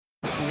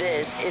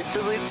This is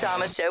the Luke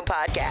Thomas Show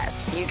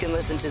podcast. You can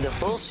listen to the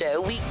full show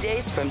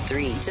weekdays from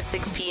 3 to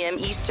 6 p.m.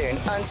 Eastern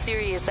on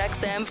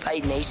SiriusXM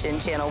Fight Nation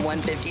Channel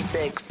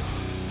 156.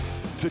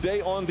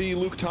 Today on the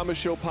Luke Thomas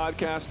Show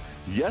podcast,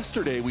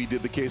 yesterday we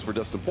did the case for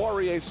Dustin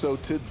Poirier, so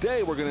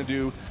today we're going to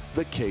do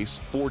the case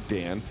for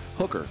Dan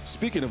Hooker.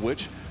 Speaking of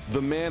which,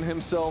 the man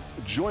himself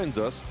joins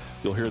us.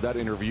 You'll hear that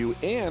interview,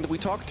 and we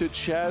talked to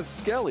Chas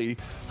Skelly,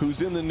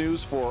 who's in the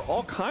news for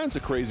all kinds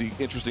of crazy,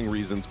 interesting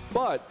reasons,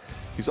 but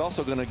he's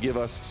also going to give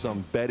us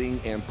some betting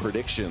and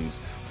predictions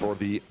for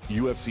the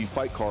UFC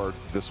fight card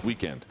this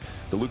weekend.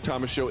 The Luke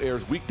Thomas Show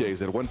airs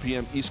weekdays at 1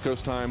 p.m. East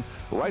Coast time,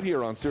 right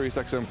here on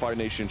SiriusXM Fight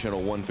Nation Channel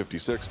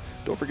 156.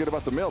 Don't forget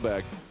about the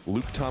mailbag,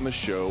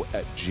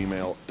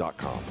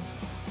 LukeThomasShow@gmail.com.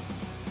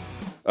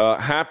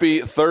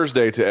 Happy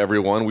Thursday to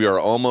everyone. We are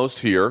almost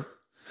here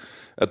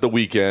at the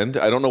weekend.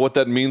 I don't know what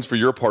that means for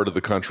your part of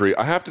the country.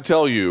 I have to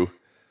tell you,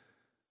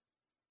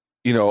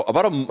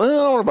 about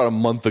a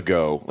month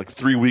ago, like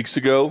 3 weeks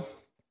ago,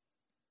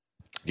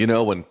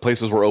 when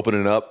places were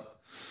opening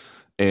up,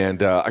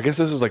 and I guess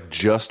this is like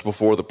just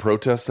before the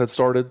protests had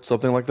started,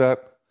 something like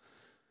that.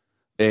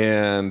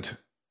 And,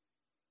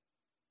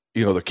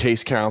 the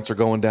case counts are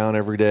going down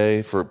every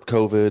day for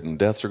COVID, and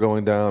deaths are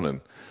going down,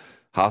 and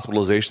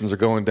hospitalizations are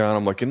going down.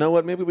 I'm like, you know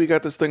what? Maybe we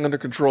got this thing under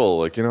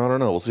control. I don't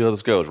know. We'll see how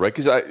this goes, right?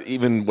 Because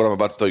even what I'm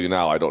about to tell you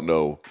now, I don't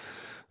know.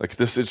 Like,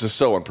 this is just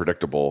so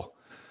unpredictable.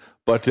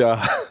 But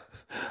I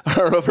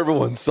don't know if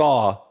everyone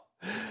saw.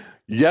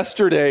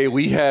 Yesterday,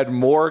 we had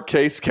more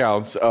case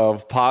counts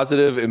of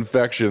positive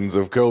infections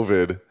of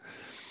COVID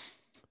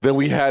than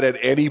we had at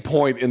any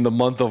point in the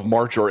month of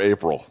March or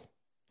April.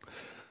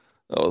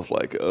 I was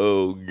like,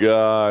 oh,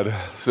 God.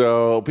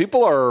 So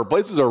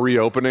places are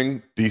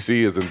reopening. DC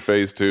is in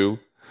phase 2.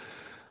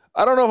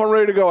 I don't know if I'm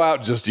ready to go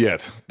out just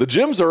yet. The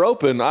gyms are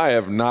open. I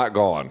have not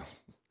gone.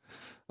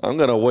 I'm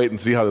going to wait and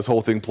see how this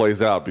whole thing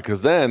plays out,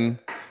 because then,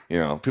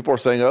 people are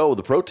saying, oh,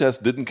 the protests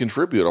didn't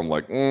contribute. I'm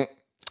like, I'm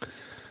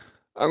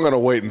going to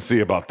wait and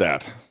see about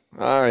that.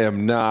 I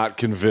am not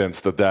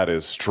convinced that that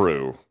is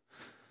true.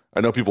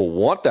 I know people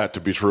want that to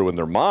be true in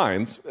their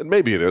minds, and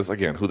maybe it is.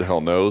 Again, who the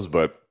hell knows,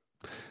 but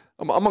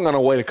I'm going to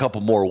wait a couple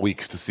more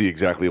weeks to see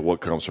exactly what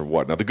comes from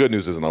what. Now, the good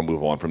news is, and I'll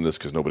move on from this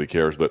because nobody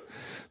cares, but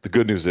the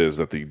good news is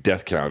that the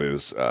death count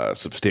is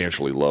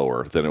substantially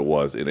lower than it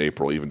was in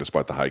April, even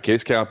despite the high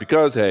case count,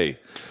 because, hey,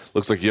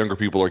 looks like younger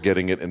people are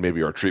getting it and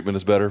maybe our treatment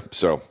is better.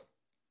 So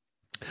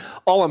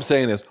all I'm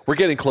saying is we're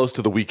getting close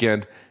to the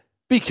weekend.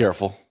 Be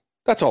careful.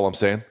 That's all I'm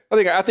saying.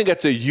 I think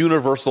that's a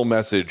universal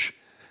message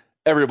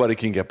everybody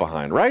can get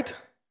behind, right?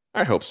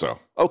 I hope so.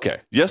 Okay.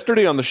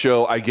 Yesterday on the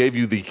show, I gave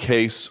you the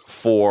case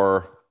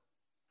for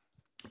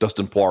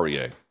Dustin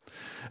Poirier.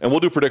 And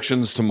we'll do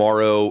predictions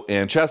tomorrow,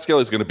 and Chas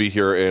Skelly is going to be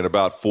here in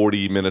about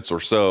 40 minutes or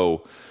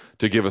so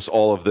to give us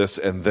all of this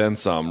and then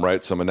some,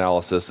 right? Some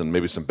analysis and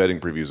maybe some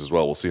betting previews as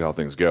well. We'll see how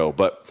things go.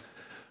 But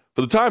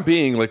for the time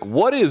being,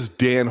 what is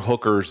Dan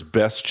Hooker's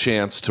best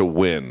chance to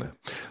win?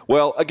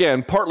 Well,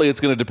 again, partly it's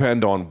going to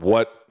depend on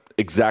what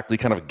exactly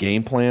kind of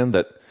game plan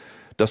that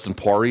Dustin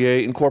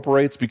Poirier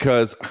incorporates,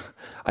 because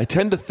I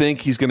tend to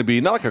think he's going to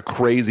be not like a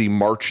crazy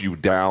march you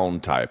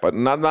down type, but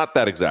not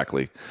that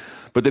exactly,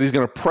 but that he's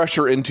going to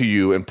pressure into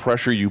you and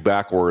pressure you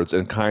backwards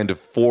and kind of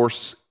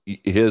force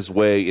his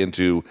way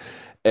into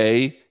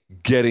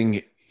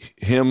getting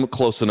him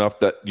close enough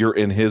that you're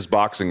in his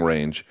boxing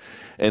range,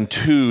 and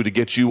 2, to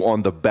get you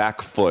on the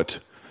back foot,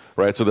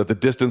 right? So that the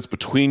distance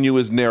between you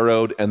is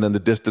narrowed, and then the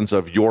distance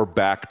of your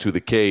back to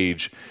the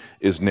cage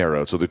is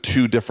narrowed. So the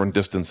 2 different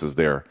distances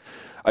there.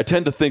 I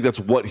tend to think that's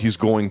what he's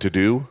going to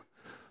do.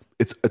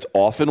 It's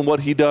often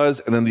what he does.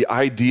 And then the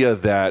idea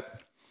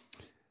that,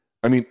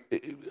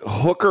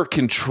 Hooker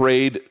can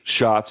trade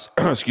shots,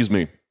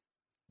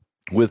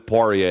 with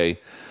Poirier,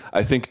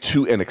 I think,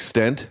 to an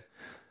extent.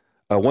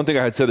 One thing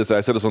I said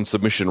this on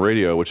Submission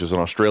Radio, which is an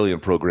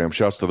Australian program,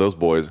 shouts to those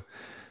boys,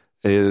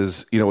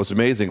 is, it's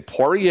amazing.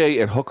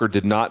 Poirier and Hooker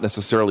did not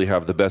necessarily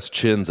have the best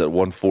chins at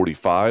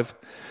 145,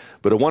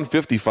 but at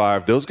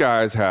 155, those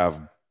guys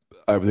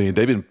they've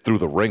been through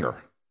the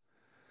ringer.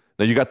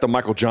 Now, you got the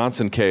Michael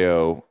Johnson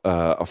KO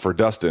for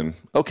Dustin.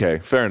 Okay,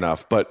 fair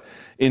enough. But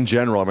in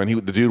general,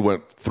 the dude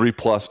went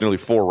 3+, nearly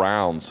 4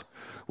 rounds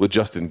with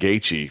Justin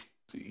Gaethje,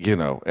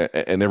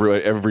 and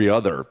every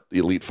other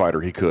elite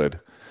fighter he could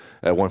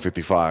at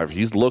 155.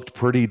 He's looked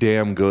pretty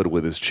damn good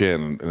with his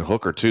chin. And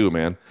Hooker, too,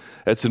 man.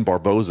 Edson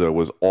Barboza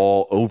was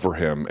all over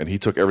him, and he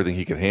took everything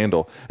he could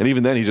handle. And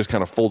even then, he just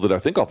kind of folded, I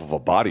think, off of a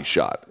body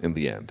shot in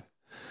the end.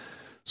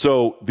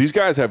 So these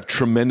guys have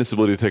tremendous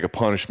ability to take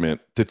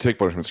punishment,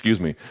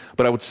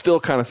 But I would still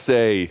kind of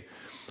say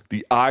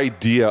the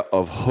idea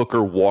of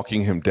Hooker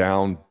walking him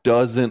down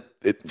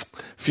it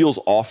feels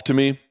off to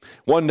me.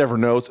 One never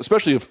knows,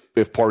 especially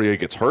if Poirier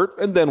gets hurt,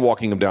 and then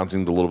walking him down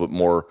seems a little bit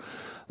more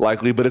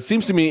likely. But it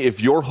seems to me if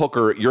you're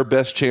Hooker, your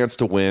best chance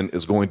to win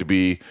is going to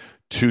be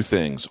 2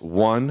 things.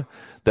 1,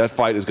 that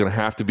fight is going to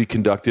have to be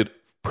conducted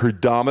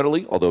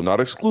predominantly, although not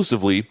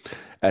exclusively,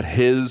 at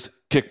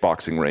his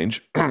kickboxing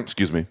range.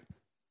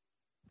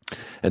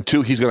 And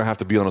 2, he's going to have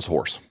to be on his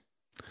horse.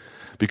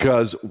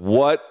 because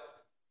what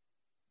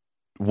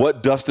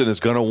Dustin is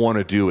going to want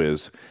to do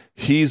is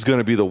he's going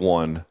to be the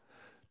one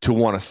to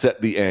want to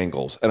set the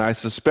angles. And I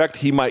suspect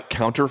he might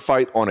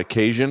counterfight on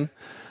occasion.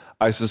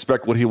 I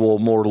suspect what he will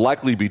more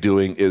likely be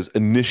doing is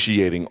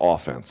initiating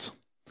offense.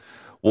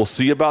 We'll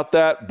see about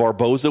that.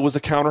 Barboza was a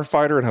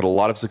counterfighter and had a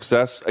lot of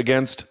success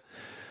against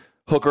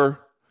Hooker,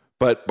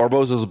 but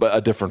Barboza's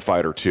a different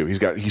fighter too.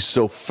 He's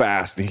so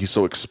fast and he's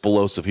so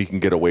explosive, he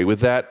can get away with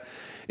that.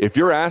 If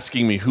you're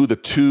asking me who the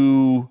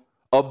two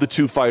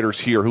fighters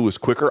here, who is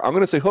quicker, I'm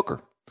going to say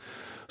Hooker.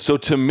 So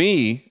to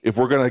me, if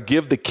we're going to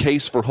give the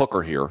case for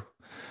Hooker here,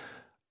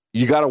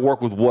 you got to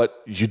work with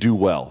what you do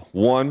well.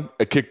 One,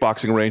 at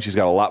kickboxing range, he's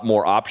got a lot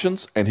more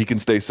options, and he can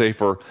stay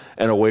safer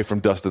and away from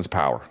Dustin's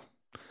power.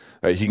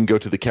 He can go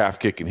to the calf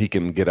kick, and he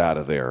can get out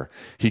of there.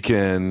 He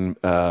can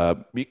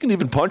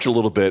even punch a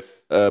little bit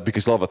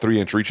because he'll have a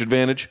 3-inch reach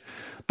advantage,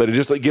 but it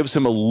just gives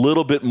him a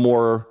little bit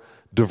more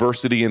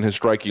diversity in his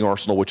striking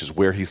arsenal, which is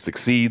where he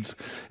succeeds.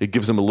 It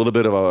gives him a little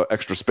bit of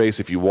extra space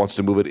if he wants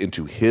to move it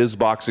into his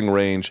boxing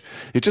range.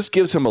 It just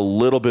gives him a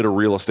little bit of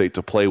real estate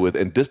to play with,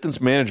 and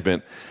distance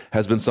management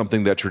has been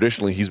something that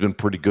traditionally he's been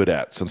pretty good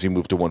at since he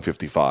moved to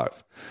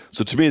 155.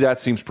 So to me, that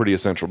seems pretty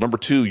essential. Number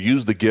 2,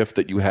 use the gift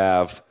that you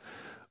have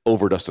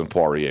over Dustin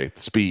Poirier,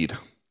 speed.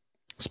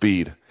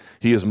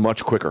 He is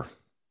much quicker.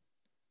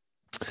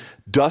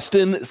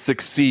 Dustin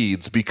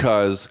succeeds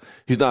because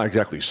he's not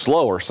exactly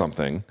slow or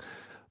something,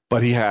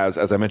 but he has,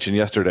 as I mentioned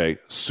yesterday,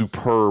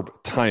 superb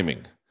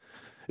timing.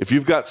 If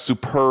you've got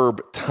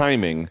superb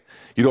timing,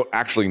 you don't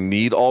actually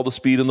need all the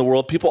speed in the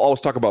world. People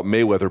always talk about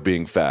Mayweather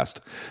being fast.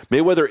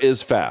 Mayweather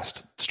is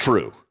fast. It's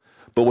true.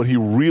 But what he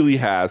really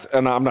has,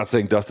 and I'm not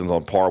saying Dustin's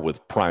on par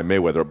with prime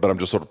Mayweather, but I'm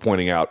just sort of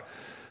pointing out,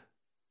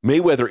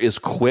 Mayweather is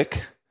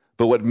quick,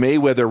 but what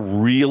Mayweather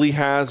really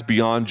has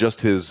beyond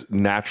just his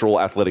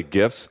natural athletic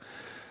gifts,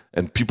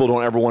 and people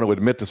don't ever want to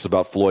admit this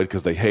about Floyd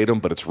because they hate him,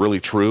 but it's really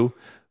true.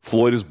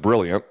 Floyd is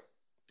brilliant,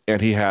 and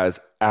he has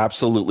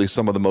absolutely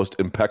some of the most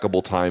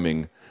impeccable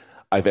timing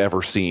I've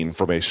ever seen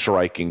from a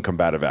striking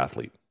combative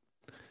athlete.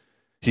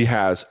 He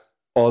has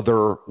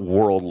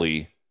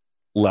otherworldly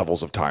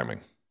levels of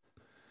timing.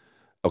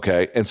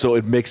 Okay? And so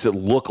it makes it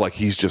look like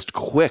he's just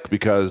quick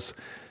because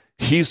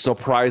he's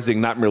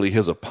surprising not merely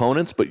his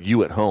opponents, but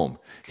you at home.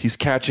 He's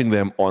catching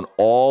them on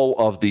all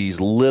of these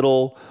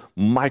little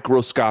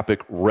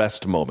microscopic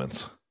rest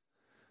moments.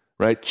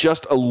 Right?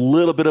 Just a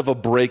little bit of a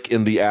break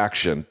in the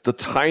action, the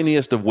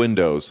tiniest of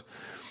windows,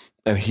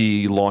 and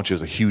he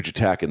launches a huge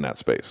attack in that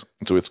space.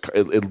 So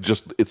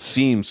it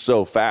seems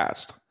so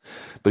fast,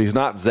 but he's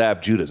not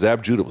Zab Judah.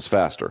 Zab Judah was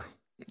faster,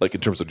 like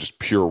in terms of just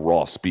pure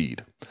raw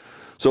speed.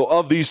 So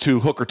of these two,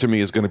 Hooker to me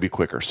is going to be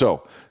quicker.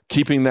 So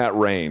keeping that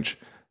range,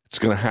 it's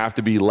going to have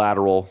to be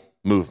lateral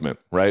movement,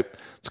 right?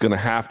 It's going to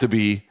have to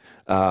be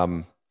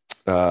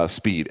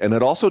speed, and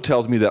it also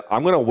tells me that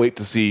I'm going to wait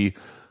to see.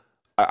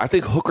 I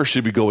think Hooker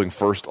should be going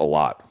first a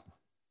lot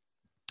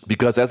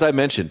because, as I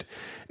mentioned,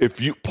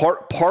 if you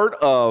part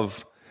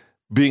of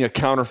being a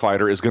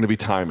counterfighter is going to be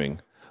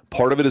timing.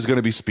 Part of it is going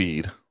to be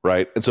speed,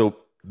 right? And so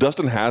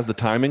Dustin has the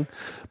timing,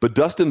 but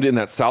Dustin in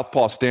that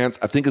southpaw stance,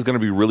 I think, is going to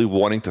be really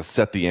wanting to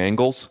set the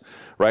angles,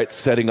 right?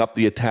 Setting up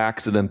the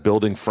attacks and then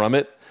building from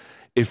it.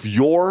 If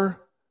you're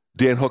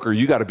Dan Hooker,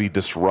 you got to be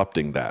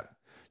disrupting that.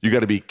 You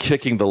got to be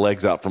kicking the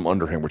legs out from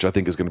under him, which I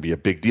think is going to be a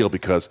big deal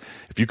because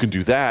if you can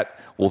do that,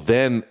 well,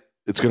 then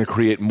it's going to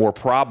create more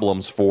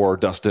problems for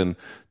Dustin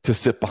to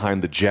sit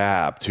behind the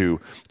jab, to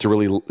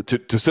really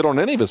sit on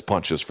any of his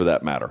punches for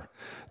that matter.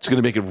 It's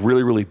going to make it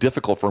really, really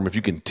difficult for him if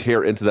you can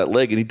tear into that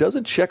leg. And he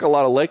doesn't check a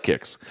lot of leg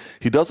kicks.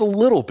 He does a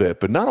little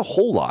bit, but not a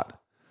whole lot.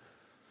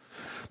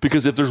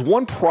 Because if there's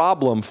one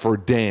problem for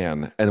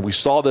Dan, and we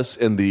saw this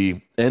in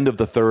the end of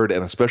the third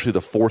and especially the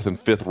 4th and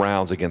 5th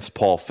rounds against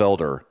Paul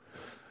Felder,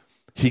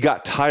 he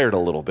got tired a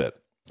little bit.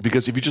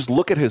 Because if you just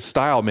look at his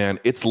style, man,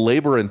 it's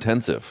labor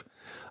intensive.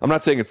 I'm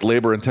not saying it's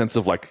labor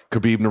intensive like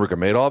Khabib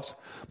Nurmagomedov's,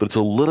 but it's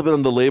a little bit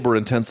on the labor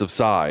intensive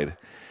side.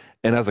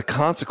 And as a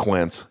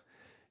consequence,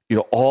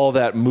 all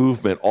that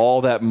movement,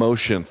 all that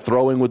motion,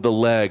 throwing with the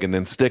leg and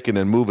then sticking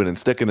and moving and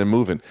sticking and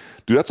moving.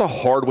 Dude, that's a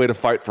hard way to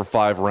fight for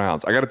 5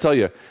 rounds. I got to tell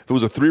you, if it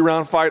was a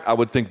 3-round fight, I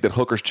would think that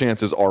Hooker's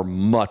chances are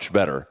much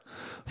better.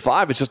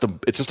 5, it's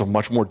just a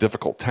much more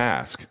difficult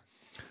task.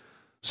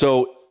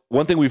 So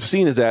one thing we've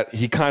seen is that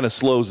he kind of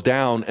slows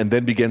down and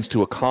then begins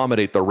to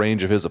accommodate the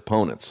range of his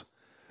opponents.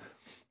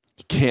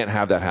 You can't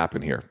have that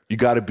happen here. You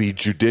got to be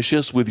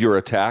judicious with your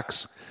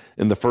attacks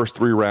in the first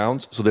 3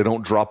 rounds so they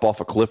don't drop off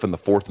a cliff in the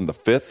 4th and the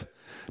 5th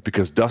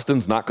because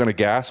Dustin's not going to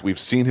gas. We've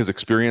seen his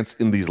experience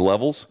in these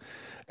levels.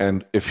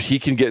 And if he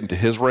can get into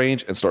his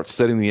range and start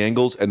setting the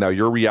angles and now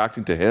you're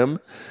reacting to him,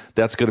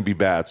 that's going to be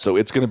bad. So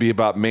it's going to be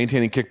about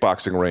maintaining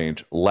kickboxing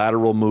range,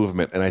 lateral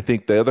movement. And I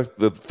think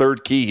the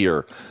third key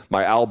here,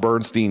 my Al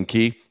Bernstein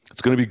key,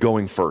 it's going to be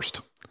going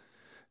first.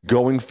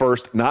 Going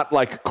first, not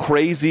like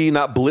crazy,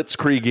 not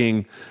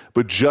blitzkrieging,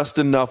 but just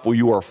enough where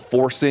you are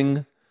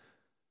forcing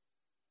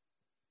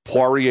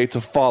Poirier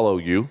to follow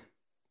you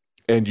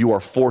and you are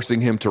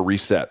forcing him to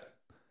reset.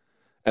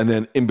 and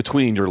then in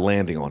between you're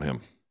landing on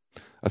him.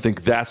 I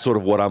think that's sort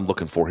of what I'm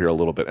looking for here a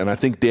little bit. And I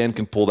think Dan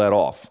can pull that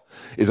off.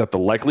 Is that the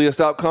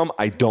likeliest outcome?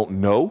 I don't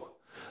know.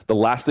 The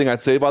last thing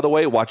I'd say, by the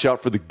way, watch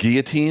out for the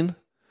guillotine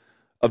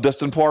of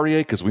Dustin Poirier,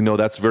 because we know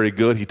that's very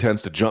good. He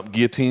tends to jump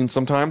guillotine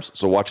sometimes,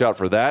 so watch out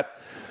for that.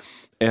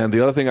 And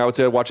the other thing I would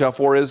say watch out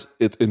for is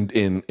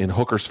in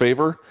Hooker's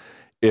favor,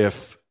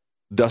 if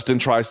Dustin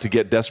tries to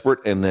get desperate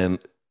and then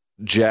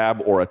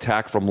jab or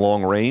attack from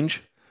long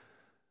range,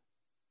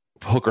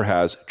 Hooker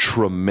has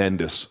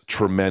tremendous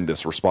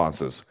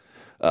responses.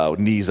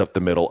 Knees up the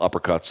middle,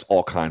 uppercuts,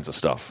 all kinds of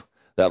stuff.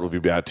 That would be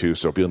bad too,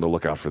 so be on the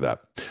lookout for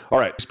that. All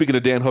right, speaking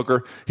of Dan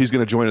Hooker, he's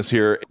going to join us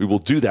here. We will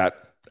do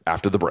that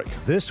after the break.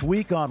 This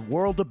week on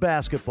World of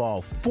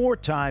Basketball,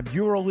 4-time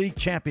EuroLeague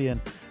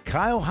champion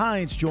Kyle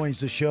Hines joins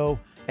the show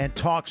and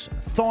talks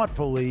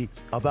thoughtfully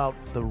about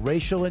the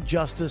racial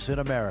injustice in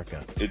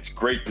America. It's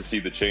great to see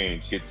the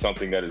change. It's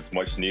something that is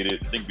much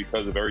needed. I think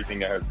because of everything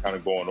that has kind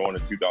of going on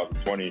in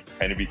 2020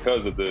 and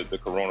because of the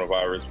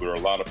coronavirus, where a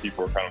lot of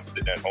people are kind of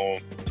sitting at home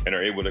and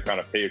are able to kind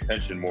of pay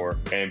attention more.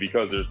 And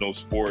because there's no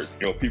sports,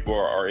 people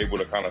are able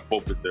to kind of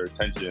focus their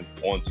attention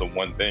onto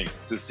one thing.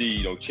 To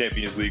see,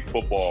 Champions League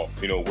football,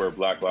 where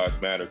Black Lives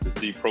Matter, to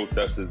see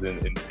protests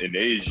in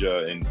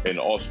Asia and in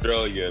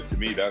Australia, to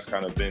me, that's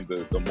kind of been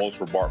the most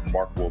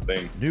remarkable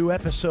thing. New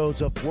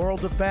episodes of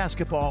World of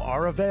Basketball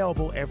are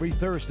available every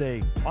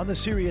Thursday on the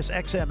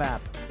SiriusXM app,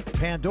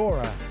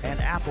 Pandora, and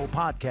Apple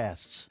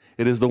Podcasts.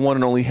 It is the one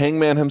and only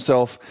Hangman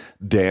himself,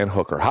 Dan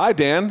Hooker. Hi,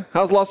 Dan.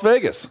 How's Las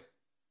Vegas?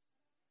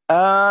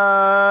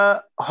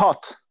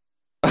 Hot.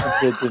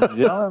 Is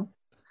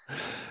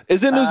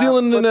it New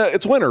Zealand?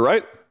 It's winter,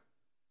 right?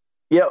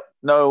 Yep.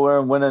 No, we're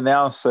in winter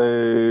now,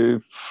 so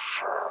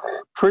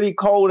pretty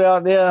cold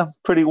out there,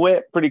 pretty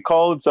wet, pretty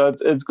cold. So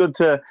it's good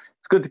to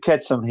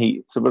catch some heat.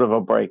 It's a bit of a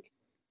break.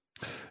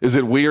 Is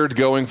it weird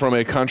going from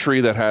a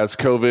country that has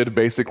COVID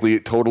basically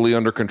totally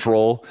under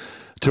control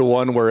to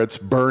one where it's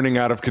burning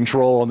out of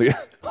control on the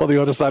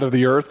other side of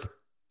the earth?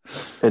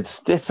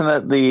 It's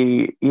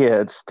definitely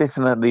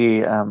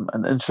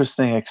an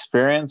interesting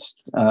experience.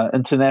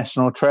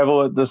 International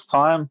travel at this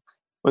time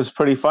was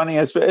pretty funny,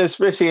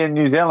 especially in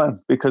New Zealand,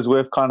 because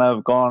we've kind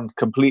of gone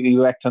completely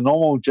back to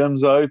normal.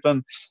 Gyms are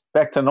open,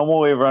 back to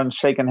normal. Everyone's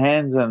shaking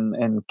hands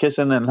and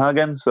kissing and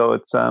hugging. So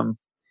it's, to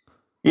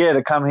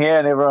come here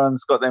and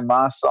everyone's got their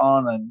masks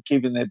on and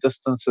keeping their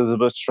distance is a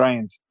bit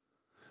strange.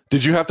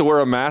 Did you have to wear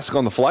a mask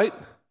on the flight?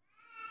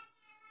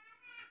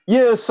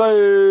 Yeah,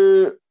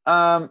 so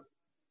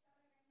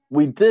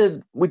we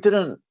didn't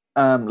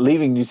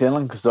leaving New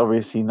Zealand because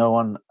obviously no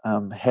one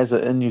has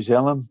it in New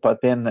Zealand.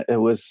 But then it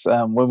was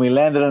when we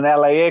landed in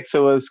LAX, it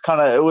was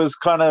kind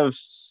of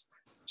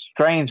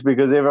strange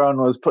because everyone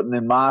was putting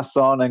their masks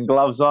on and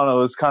gloves on. It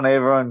was kind of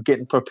everyone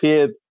getting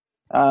prepared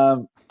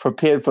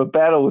for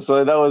battle.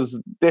 So that was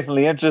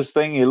definitely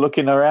interesting. You're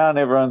looking around,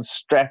 everyone's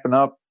strapping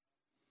up.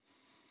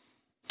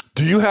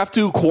 Do you have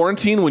to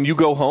quarantine when you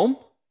go home?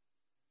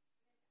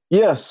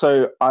 Yeah,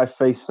 so I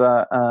face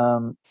a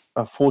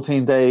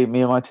 14-day,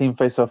 me and my team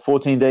face a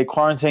 14-day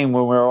quarantine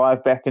when we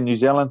arrive back in New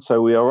Zealand.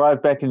 So we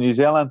arrive back in New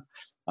Zealand.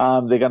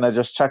 They're going to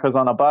just chuck us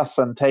on a bus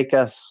and take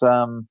us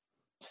to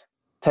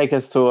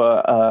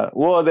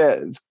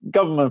it's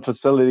government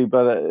facility,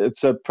 but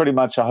it's pretty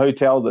much a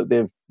hotel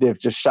that they've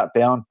just shut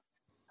down,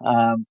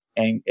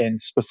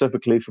 and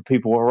specifically for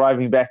people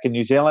arriving back in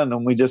New Zealand,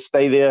 and we just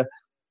stay there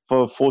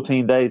for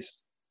 14 days.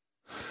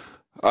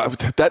 I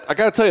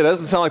gotta tell you, that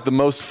doesn't sound like the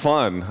most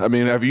fun. I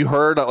mean, have you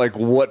heard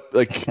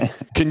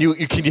can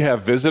you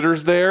have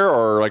visitors there,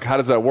 or how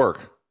does that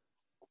work?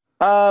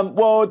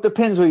 Well, it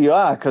depends where you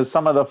are, because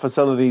some of the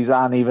facilities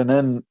aren't even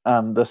in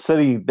the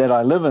city that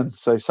I live in.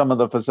 So some of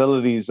the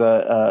facilities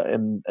are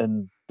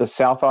in the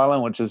South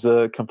Island, which is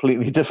a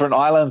completely different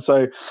island.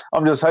 So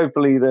I'm just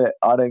hopefully that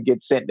I don't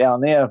get sent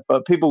down there.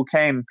 But people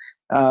can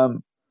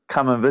come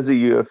and visit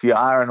you if you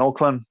are in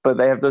Auckland, but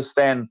they have to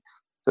stand.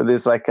 So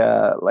there's like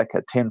a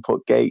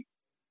 10-foot gate,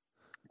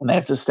 and they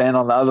have to stand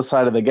on the other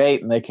side of the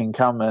gate, and they can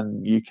come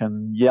and you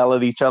can yell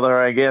at each other,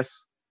 I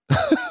guess.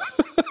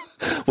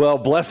 Well,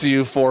 bless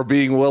you for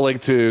being willing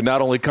to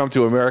not only come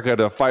to America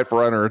to fight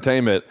for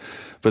entertainment,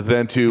 but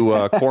then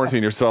to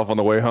quarantine yourself on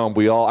the way home.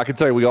 I can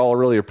tell you, we all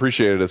really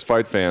appreciate it as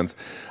fight fans.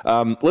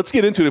 Let's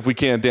get into it if we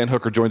can. Dan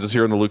Hooker joins us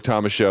here on the Luke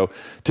Thomas Show,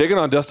 taking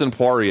on Dustin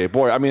Poirier.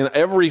 Boy, I mean,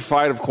 every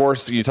fight, of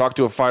course, you talk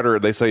to a fighter,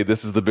 they say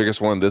this is the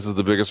biggest one, this is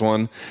the biggest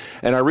one.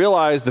 And I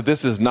realize that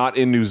this is not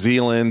in New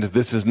Zealand.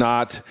 This is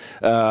not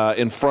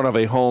in front of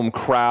a home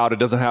crowd. It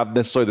doesn't have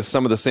necessarily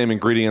some of the same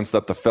ingredients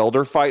that the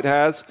Felder fight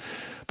has.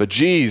 But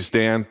geez,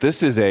 Dan, this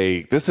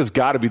has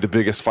got to be the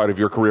biggest fight of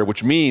your career,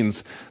 which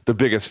means the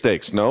biggest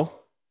stakes, no?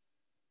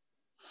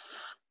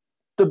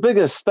 The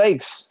biggest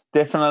stakes,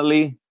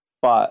 definitely,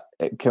 but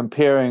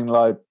comparing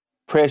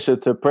pressure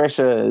to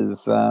pressure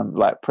is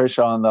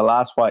pressure on the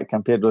last fight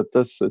compared with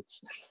this.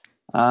 It's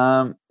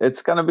going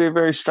to be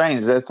very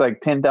strange. That's like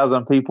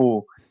 10,000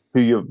 people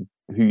who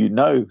you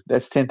know.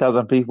 That's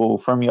 10,000 people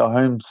from your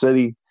home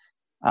city.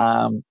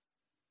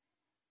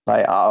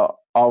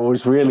 I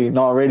was really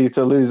not ready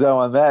to lose that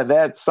one.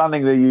 That's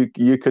something that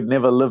you could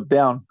never live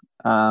down.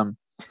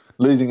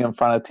 Losing in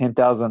front of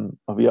 10,000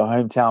 of your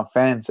hometown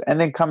fans, and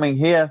then coming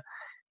here,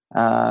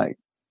 and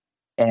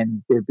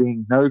there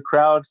being no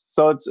crowd.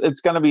 So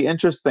it's going to be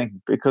interesting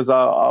because I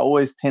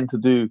always tend to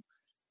do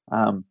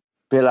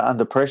better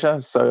under pressure.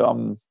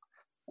 So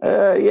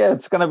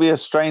it's going to be a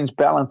strange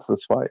balance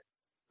this fight.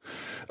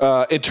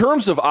 In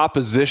terms of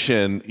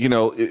opposition,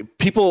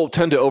 people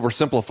tend to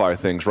oversimplify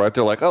things, right?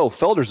 They're like, oh,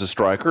 Felder's a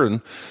striker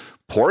and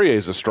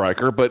Poirier's a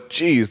striker, but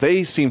geez,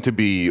 they seem to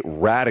be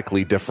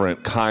radically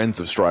different kinds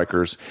of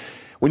strikers.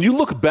 When you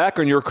look back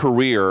on your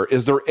career,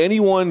 is there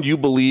anyone you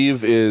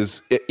believe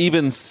is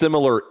even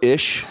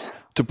similar-ish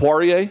to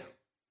Poirier?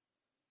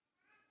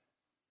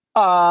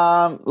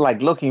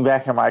 Like looking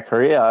back at my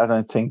career, I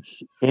don't think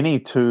any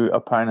two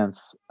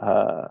opponents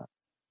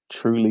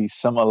truly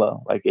similar.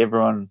 Like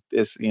everyone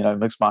is,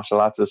 mixed martial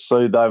arts is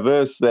so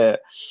diverse that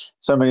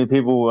so many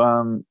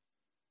people,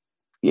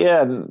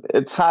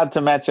 it's hard to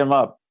match them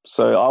up.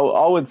 So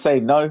I would say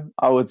no.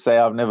 I would say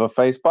I've never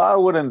faced, but I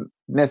wouldn't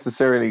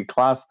necessarily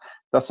class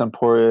Dustin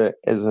Poirier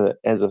as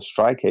a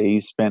striker. He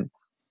spent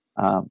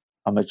a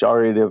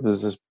majority of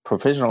his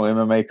professional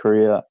MMA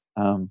career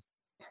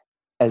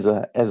as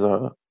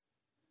a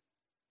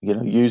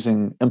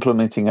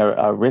implementing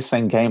a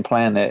wrestling game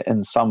plan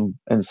in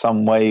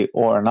some way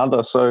or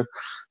another. So,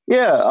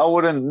 I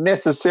wouldn't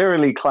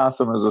necessarily class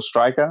him as a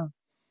striker.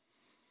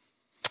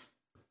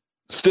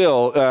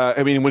 Still,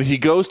 when he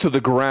goes to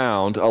the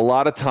ground, a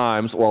lot of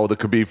times, well, the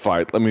Khabib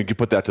fight, let me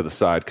put that to the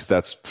side because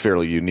that's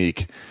fairly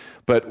unique.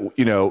 But,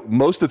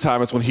 most of the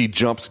time it's when he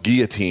jumps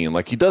guillotine.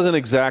 Like he doesn't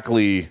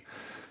exactly,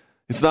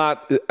 it's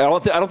not, I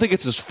don't think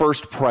it's his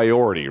first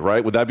priority,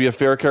 right? Would that be a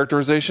fair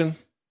characterization?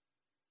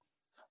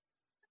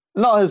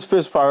 Not his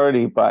first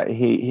priority, but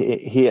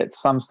he at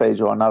some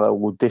stage or another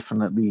will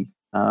definitely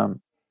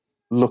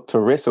look to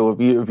wrestle.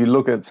 If you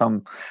look at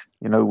some,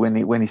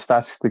 when he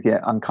starts to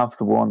get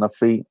uncomfortable on the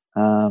feet,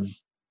 the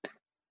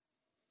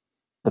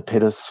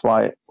Pettis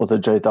fight or the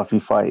Joe Duffy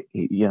fight,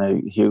 he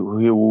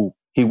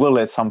will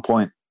at some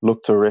point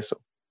look to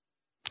wrestle.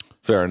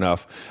 Fair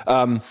enough.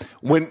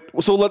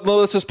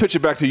 Let's just pitch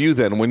it back to you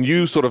then. When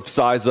you sort of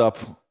size up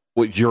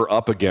what you're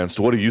up against,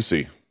 what do you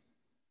see?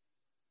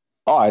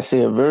 Oh, I see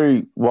a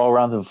very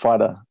well-rounded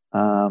fighter.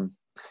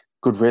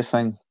 Good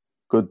wrestling,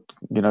 good,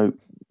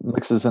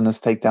 mixes in his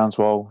takedowns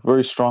well,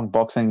 very strong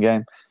boxing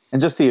game.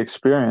 And just the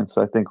experience,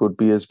 I think, would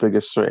be his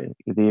biggest threat.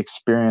 The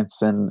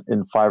experience in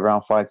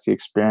 5-round fights, the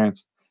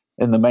experience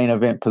in the main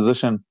event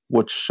position,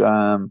 which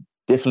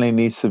definitely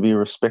needs to be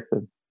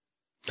respected.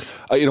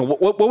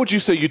 What would you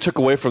say you took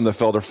away from the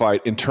Felder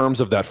fight in terms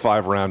of that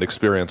 5-round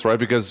experience, right?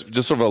 Because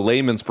just sort of a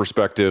layman's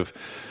perspective,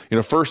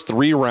 first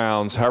 3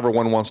 rounds, however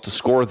one wants to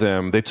score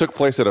them, they took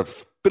place at a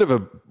bit of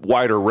a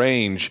wider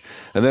range.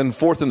 And then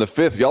 4th and the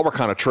 5th, y'all were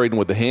kind of trading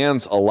with the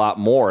hands a lot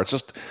more.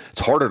 It's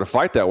harder to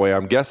fight that way,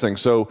 I'm guessing.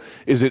 So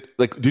is it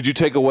like, did you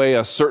take away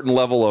a certain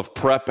level of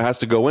prep has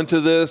to go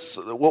into this?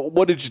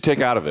 What did you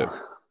take out of it?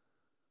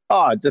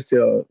 Oh, just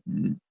your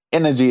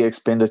energy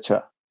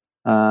expenditure.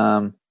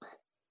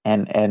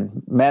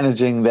 And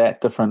managing that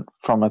different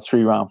from a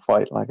 3-round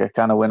fight. Like I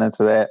kind of went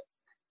into that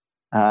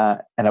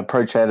and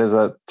approached that as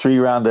a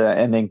 3-rounder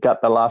and then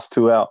got the last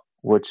 2 out,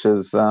 which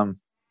is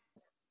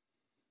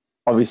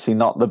obviously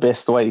not the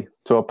best way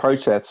to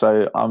approach that.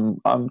 So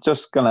I'm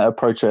just going to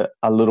approach it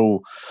a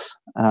little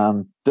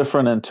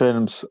different in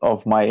terms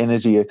of my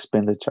energy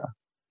expenditure.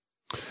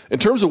 In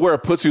terms of where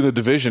it puts you in the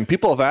division,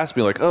 people have asked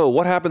me like, oh,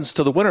 what happens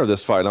to the winner of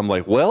this fight? I'm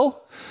like,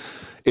 well,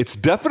 it's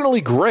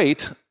definitely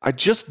great. I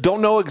just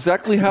don't know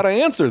exactly how to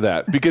answer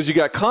that because you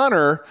got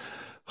Conor,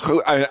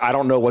 who I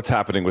don't know what's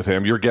happening with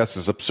him. Your guess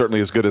is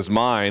certainly as good as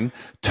mine.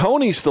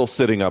 Tony's still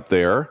sitting up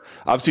there.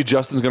 Obviously,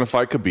 Justin's going to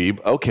fight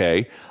Khabib.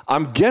 Okay.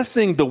 I'm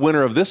guessing the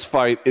winner of this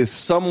fight is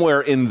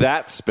somewhere in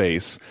that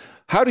space.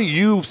 How do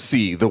you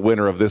see the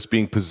winner of this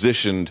being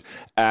positioned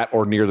at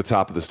or near the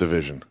top of this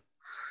division?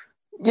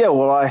 Yeah,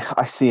 well,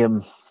 I see him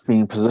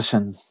being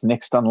positioned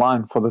next in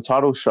line for the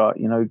title shot.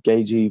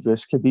 Gaethje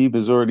versus Khabib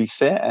is already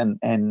set,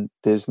 and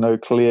there's no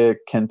clear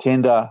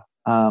contender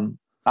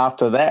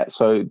after that.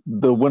 So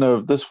the winner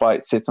of this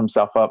fight sets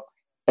himself up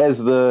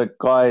as the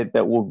guy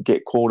that will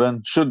get called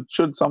in.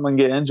 Should someone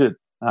get injured,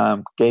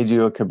 Gaethje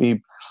or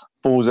Khabib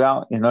falls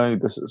out.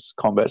 This is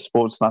combat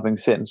sports;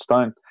 nothing's set in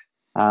stone.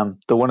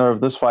 The winner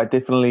of this fight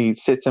definitely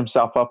sets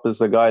himself up as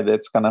the guy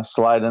that's going to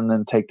slide in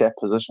and take that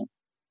position.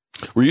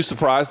 Were you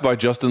surprised by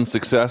Justin's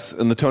success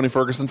in the Tony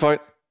Ferguson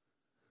fight?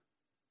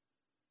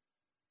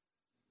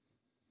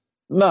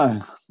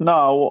 No,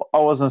 I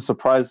wasn't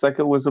surprised. Like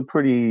it was a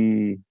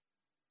pretty,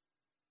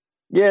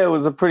 I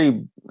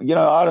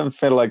didn't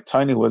feel like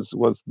Tony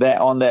was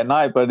that on that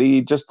night, but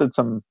he just did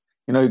some,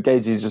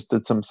 Gaethje just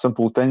did some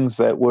simple things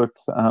that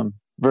worked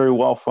very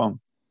well for him.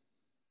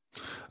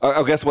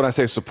 I guess when I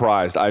say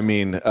surprised, I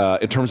mean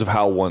in terms of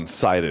how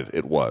one-sided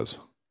it was.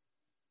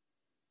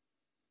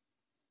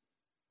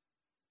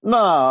 No,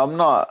 I'm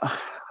not.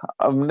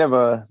 I'm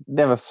never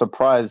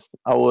surprised.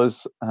 I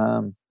was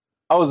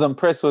I was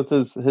impressed with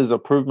his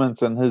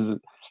improvements and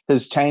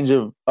his change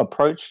of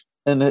approach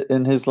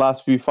in his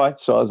last few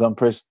fights. So I was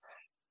impressed,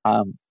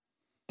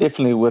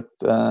 definitely with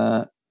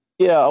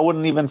I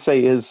wouldn't even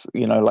say his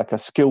like a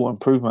skill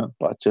improvement,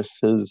 but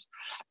just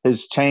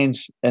his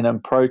change and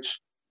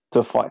approach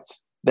to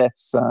fights.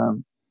 That's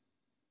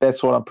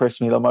what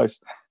impressed me the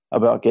most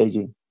about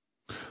Gaethje.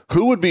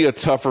 Who would be a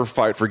tougher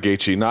fight for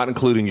Gaethje? Not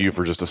including you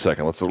for just a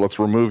second. Let's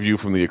remove you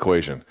from the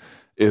equation.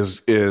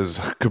 Is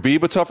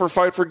Khabib a tougher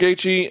fight for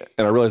Gaethje?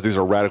 And I realize these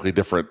are radically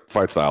different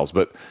fight styles,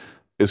 but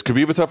is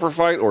Khabib a tougher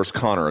fight or is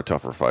Conor a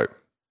tougher fight?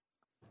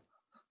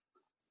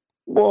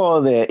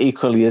 Well, they're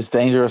equally as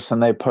dangerous,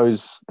 and they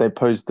pose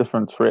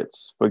different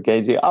threats for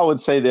Gaethje. I would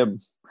say they're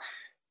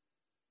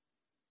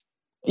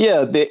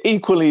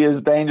equally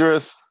as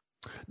dangerous.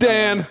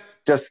 Dan,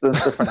 just in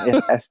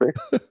different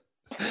aspects.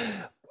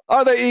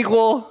 Are they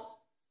equal?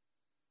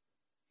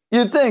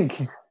 You'd think.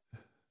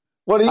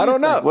 What do you? I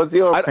don't know. What's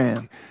your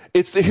opinion?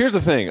 Here's the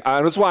thing.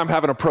 That's why I'm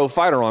having a pro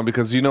fighter on,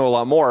 because you know a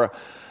lot more.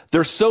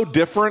 They're so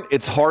different,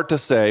 it's hard to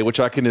say, which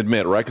I can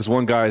admit, right? Because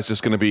one guy is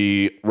just going to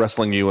be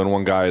wrestling you, and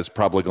one guy is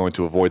probably going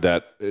to avoid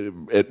that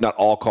at not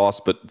all costs,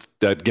 but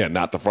again,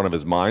 not the front of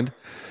his mind.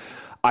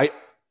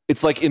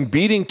 It's like in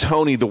beating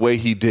Tony the way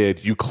he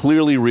did, you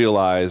clearly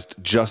realized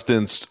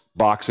Justin's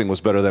boxing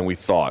was better than we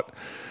thought.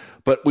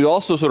 But we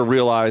also sort of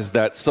realized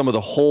that some of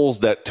the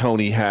holes that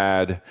Tony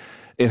had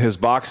in his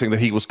boxing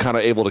that he was kind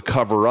of able to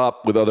cover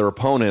up with other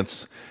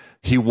opponents,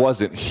 he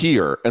wasn't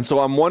here. And so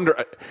I'm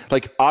wondering,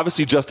 like,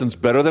 obviously Justin's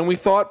better than we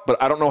thought,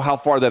 but I don't know how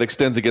far that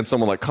extends against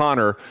someone like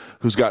Conor,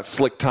 who's got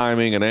slick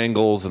timing and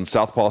angles and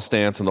southpaw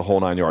stance and the whole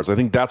 9 yards. I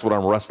think that's what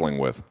I'm wrestling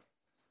with.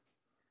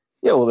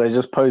 Yeah, well, they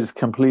just pose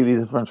completely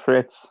different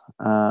threats.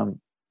 I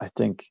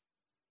think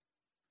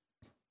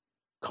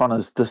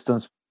Conor's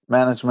distance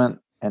management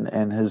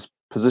and his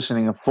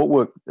positioning and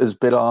footwork is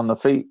better on the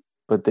feet,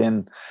 but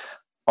then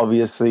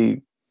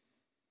obviously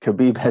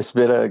Khabib has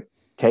better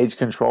cage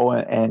control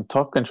and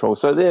top control.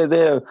 So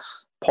they're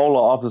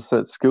polar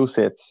opposite skill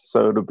sets.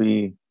 So it'll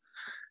be,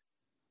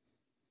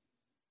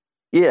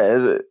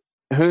 who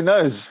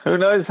knows? Who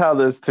knows how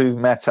those two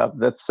match up?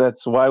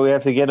 That's why we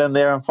have to get in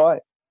there and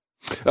fight.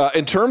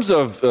 In terms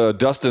of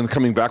Dustin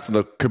coming back from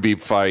the Khabib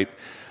fight,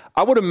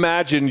 I would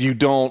imagine you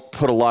don't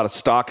put a lot of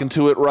stock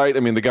into it, right?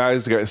 I mean, the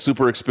guy's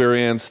super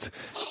experienced.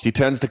 He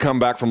tends to come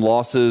back from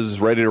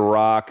losses ready to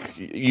rock.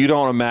 You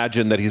don't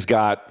imagine that he's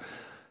got,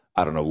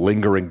 I don't know,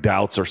 lingering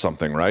doubts or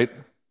something, right?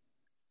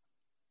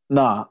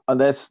 Nah,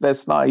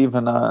 that's not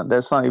even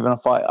a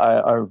fight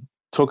I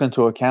took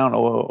into account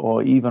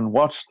or even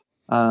watched.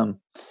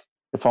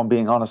 If I'm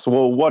being honest,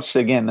 well, watched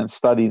again and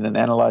studied and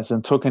analyzed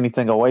and took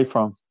anything away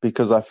from,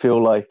 because I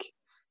feel like,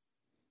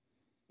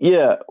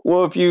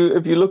 if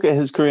you look at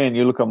his career and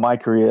you look at my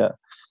career,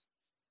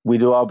 we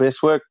do our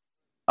best work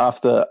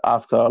after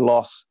a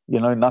loss.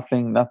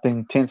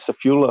 Nothing tends to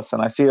fuel us,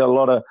 and I see a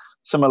lot of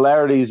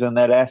similarities in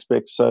that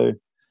aspect. So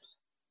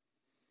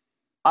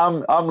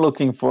I'm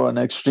looking for an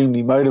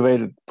extremely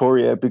motivated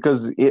Poirier,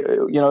 because it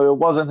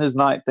wasn't his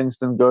night. Things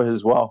didn't go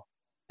his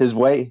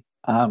way.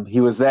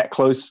 He was that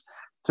close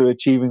to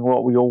achieving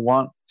what we all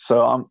want.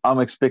 So I'm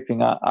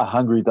expecting a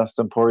hungry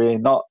Dustin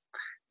Poirier.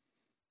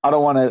 I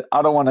don't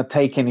want to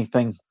take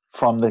anything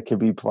from the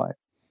Khabib fight.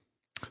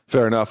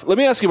 Fair enough. Let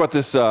me ask you about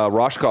this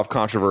Roshkov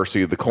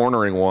controversy, the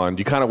cornering one.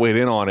 You kind of weighed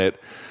in on it.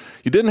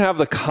 You didn't have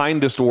the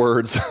kindest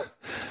words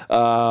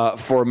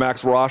for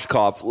Max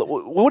Roshkov.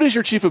 What is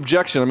your chief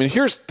objection? I mean,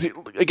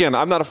 again,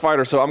 I'm not a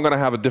fighter, so I'm going to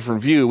have a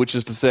different view, which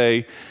is to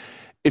say,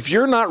 if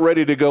you're not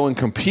ready to go and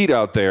compete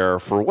out there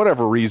for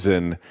whatever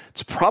reason,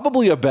 it's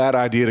probably a bad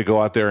idea to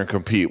go out there and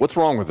compete. What's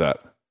wrong with that?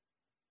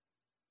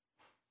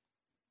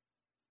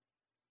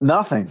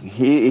 Nothing.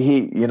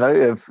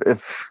 If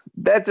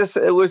that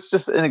it was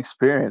just an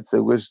experience.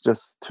 It was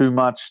just too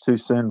much too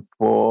soon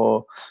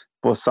for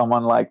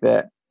someone like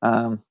that.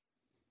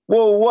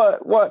 Well,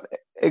 what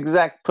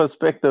exact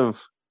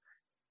perspective?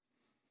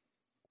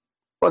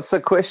 What's the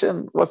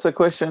question? What's the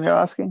question you're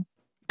asking?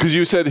 Because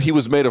you said he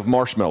was made of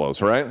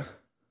marshmallows, right?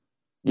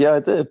 Yeah,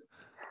 I did.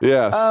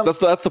 Yes,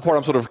 that's the part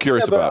I'm sort of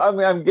curious about. I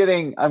mean, I'm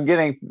getting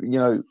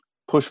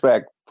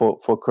pushback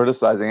for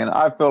criticizing, and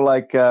I feel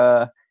like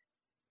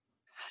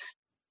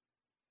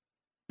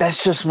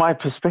that's just my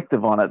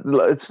perspective on it.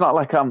 It's not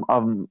like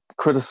I'm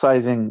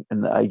criticizing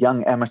a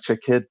young amateur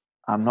kid.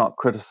 I'm not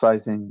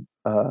criticizing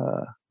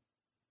a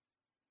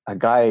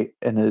guy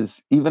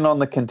even on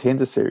the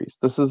Contender Series.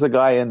 This is a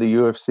guy in the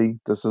UFC.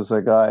 This is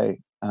a guy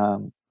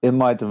in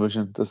my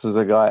division. This is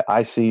a guy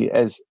I see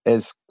as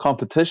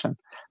competition.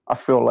 I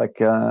feel like,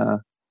 and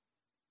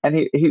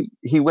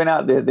he went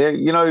out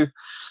there.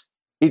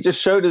 He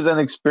just showed his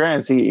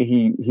inexperience.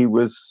 He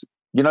was,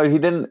 he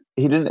didn't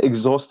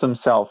exhaust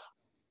himself,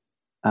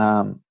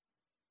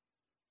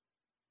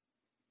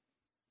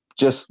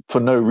 just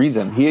for no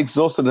reason. He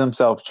exhausted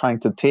himself trying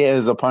to tear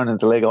his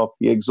opponent's leg off.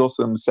 He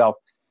exhausted himself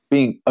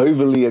being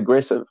overly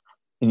aggressive.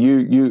 And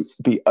you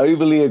be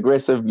overly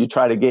aggressive, you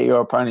try to get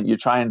your opponent, you're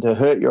trying to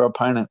hurt your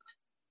opponent,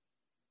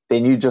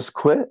 then you just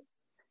quit.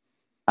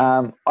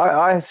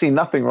 I see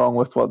nothing wrong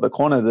with what the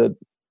corner did.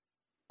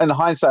 In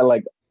hindsight,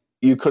 like,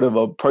 you could have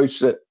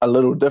approached it a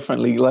little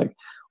differently. Like,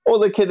 all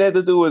the kid had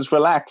to do was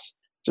relax.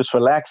 Just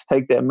relax,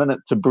 take that minute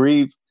to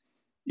breathe.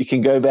 You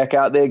can go back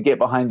out there, get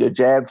behind your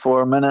jab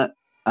for a minute,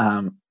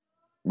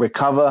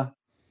 recover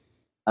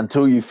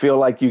until you feel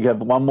like you have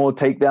one more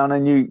takedown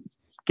and you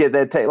get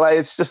that take. Like,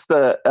 it's just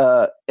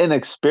the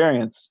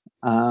inexperience.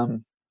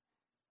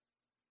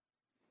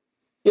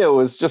 Yeah, it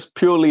was just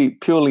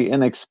purely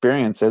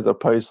inexperience as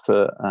opposed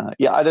to,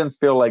 I didn't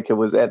feel like it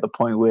was at the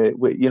point where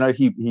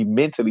he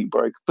mentally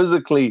broke.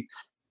 Physically,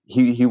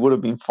 he would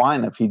have been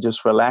fine if he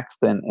just relaxed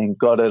and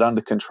got it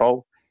under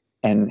control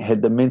and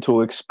had the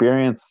mental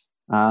experience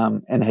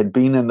and had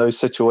been in those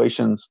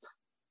situations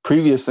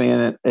previously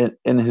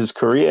in his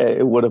career.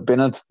 It would have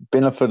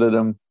benefited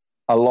him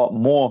a lot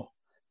more.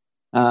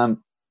 I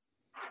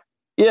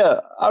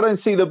don't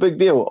see the big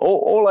deal.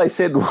 All I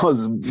said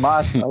was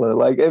marshmallow.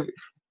 Like,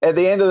 at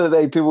the end of the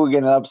day, people were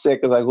getting upset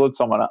because I called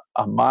someone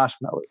a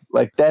marshmallow.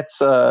 Like, that's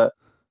on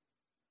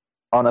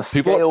a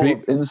scale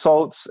of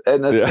insults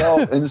and a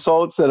scale of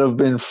insults that have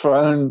been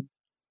thrown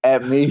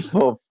at me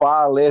for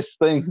far less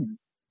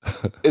things.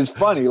 It's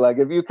funny. Like,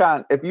 if you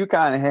can't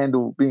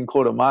handle being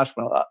called a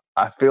marshmallow,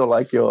 I feel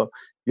like you're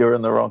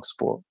in the wrong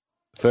sport.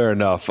 Fair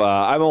enough.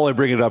 I'm only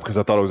bringing it up because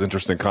I thought it was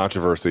interesting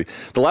controversy.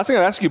 The last thing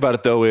I'd ask you about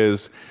it, though,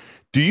 is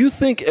do you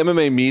think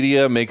MMA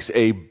media makes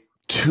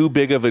too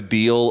big of a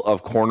deal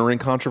of cornering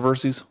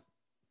controversies?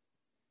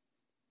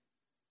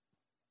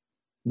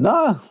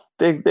 No,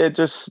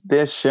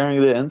 they're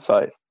sharing their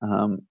insight,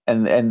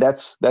 and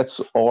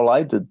that's all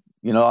I did.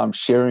 I'm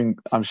sharing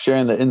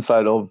the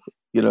insight of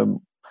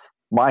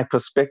my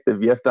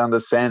perspective. You have to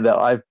understand that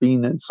I've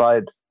been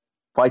inside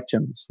fight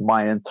gyms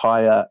my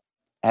entire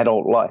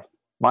adult life.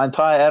 My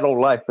entire adult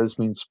life has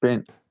been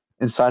spent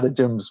inside of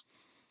gyms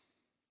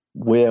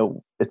where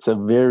it's a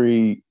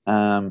very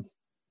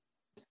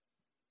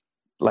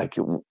like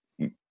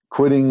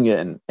quitting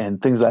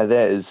and things like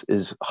that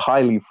is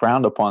highly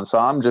frowned upon. So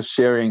I'm just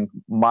sharing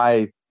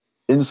my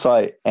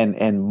insight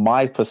and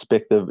my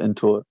perspective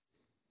into it.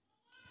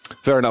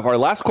 Fair enough. All right,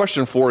 last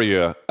question for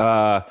you.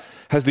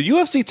 Has the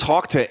UFC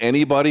talked to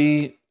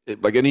anybody,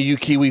 like any you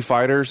Kiwi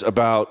fighters,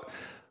 about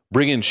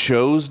bringing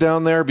shows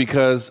down there?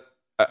 Because,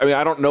 I mean,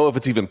 I don't know if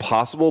it's even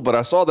possible, but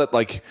I saw that,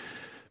 like,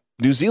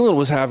 New Zealand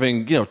was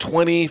having,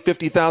 20,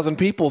 50,000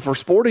 people for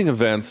sporting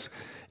events.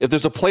 If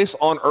there's a place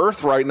on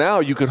earth right now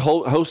you could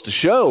host a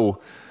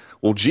show,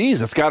 well,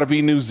 geez, it's got to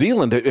be New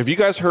Zealand. Have you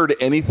guys heard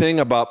anything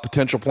about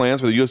potential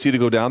plans for the UFC to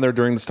go down there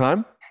during this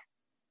time?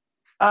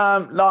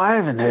 No, I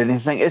haven't heard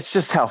anything. It's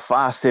just how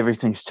fast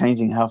everything's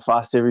changing, how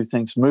fast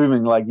everything's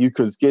moving. Like, you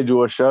could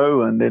schedule a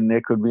show and then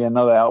there could be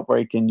another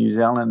outbreak in New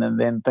Zealand and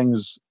then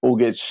things all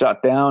get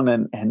shut down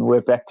and we're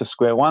back to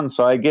square one.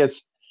 So I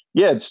guess,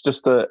 it's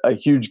just a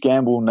huge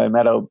gamble no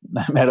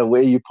matter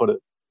where you put it.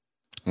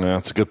 Yeah,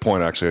 that's a good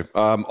point, actually.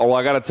 I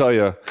got to tell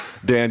you,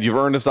 Dan, you've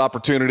earned this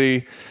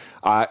opportunity.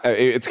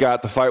 It's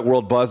got the fight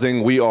world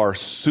buzzing. We are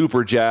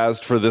super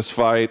jazzed for this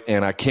fight,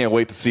 and I can't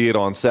wait to see it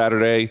on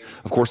Saturday.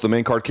 Of course, the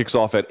main card kicks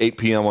off at 8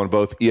 p.m. on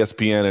both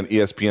ESPN and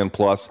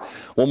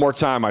ESPN+. One more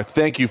time, I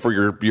thank you for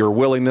your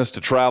willingness to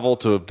travel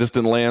to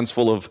distant lands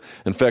full of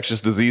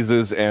infectious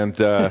diseases and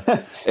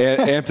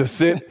to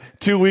sit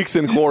 2 weeks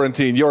in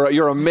quarantine.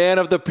 You're a man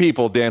of the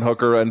people, Dan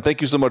Hooker, and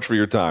thank you so much for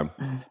your time.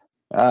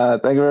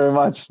 Thank you very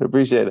much.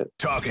 Appreciate it.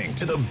 Talking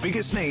to the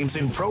biggest names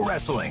in pro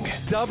wrestling.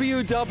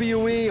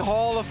 WWE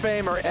Hall of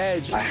Famer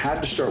Edge. I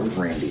had to start with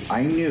Randy.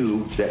 I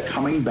knew that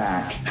coming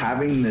back,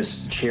 having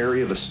this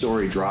cherry of a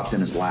story dropped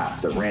in his lap,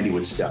 that Randy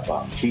would step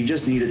up. He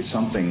just needed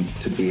something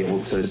to be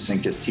able to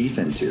sink his teeth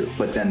into.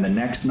 But then the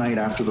next night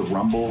after the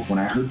Rumble, when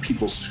I heard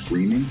people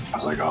screaming, I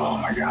was like, oh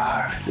my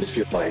God, this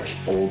feels like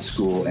old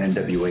school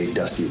NWA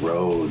Dusty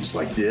Rhodes.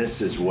 Like,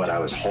 this is what I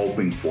was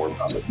hoping for.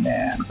 I was like,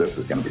 man, this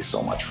is going to be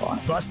so much fun.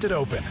 Busted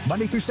Open,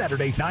 Monday through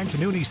Saturday, 9 to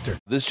noon Eastern.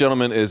 This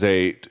gentleman is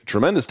a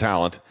tremendous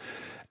talent,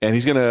 and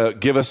he's going to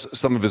give us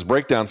some of his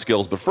breakdown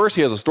skills. But first,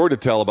 he has a story to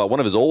tell about one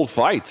of his old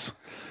fights.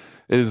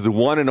 It is the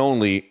one and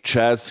only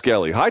Chas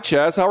Skelly. Hi,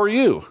 Chas. How are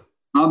you?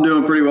 I'm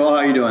doing pretty well. How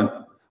are you doing?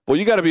 Well,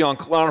 you got to be on, I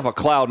don't know if a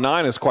cloud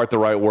nine is quite the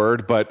right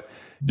word, but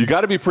you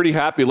got to be pretty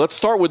happy. Let's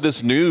start with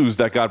this news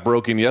that got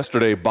broken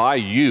yesterday by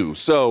you.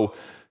 So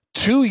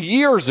 2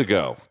 years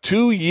ago,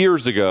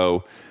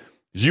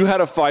 you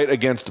had a fight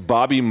against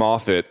Bobby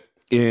Moffett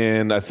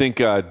in, I think,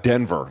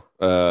 Denver,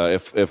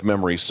 if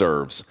memory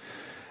serves.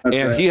 That's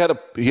and right.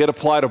 he had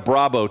applied a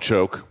Bravo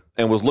choke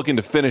and was looking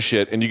to finish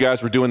it, and you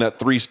guys were doing that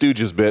Three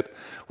Stooges bit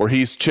where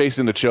he's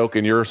chasing the choke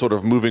and you're sort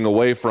of moving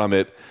away from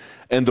it.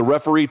 And the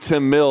referee,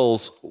 Tim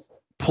Mills,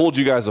 pulled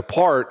you guys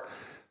apart,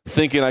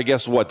 thinking, I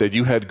guess, that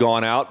you had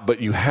gone out, but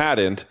you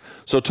hadn't.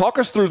 So talk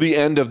us through the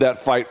end of that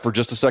fight for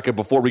just a second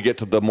before we get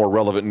to the more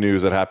relevant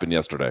news that happened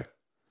yesterday.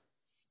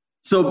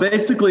 So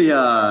basically,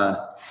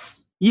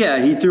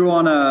 he threw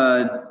on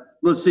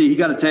he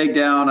got a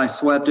takedown. I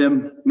swept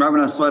him. Right when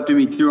I swept him,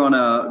 he threw on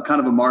a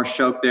kind of a marsh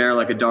choke there,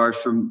 like a dart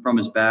from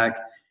his back.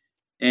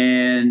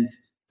 And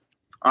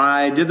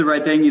I did the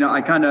right thing.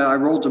 I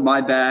rolled to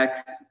my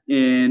back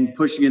and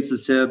pushed against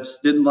his hips.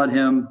 Didn't let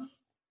him,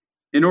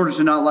 in order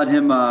to not let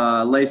him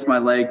lace my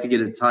leg to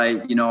get it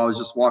tight. I was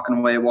just walking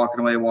away, and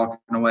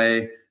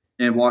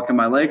walking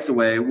my legs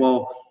away.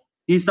 Well,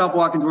 he stopped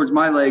walking towards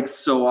my legs,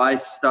 so I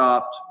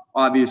stopped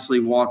obviously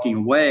walking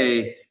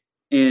away.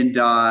 And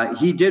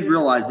he did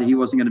realize that he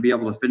wasn't going to be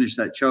able to finish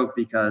that choke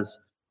because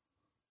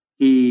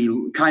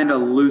he kind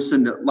of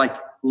loosened, like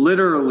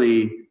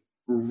literally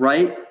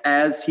right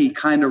as he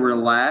kind of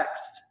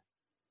relaxed,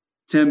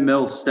 Tim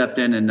Mills stepped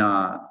in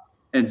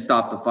and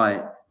stopped the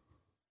fight.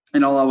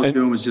 And all I was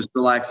doing was just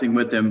relaxing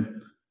with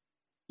him.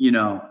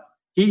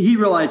 He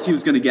realized he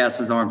was going to gas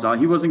his arms out.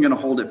 He wasn't going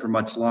to hold it for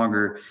much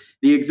longer.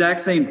 The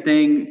exact same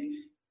thing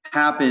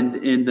happened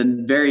in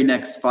the very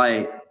next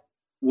fight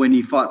when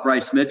he fought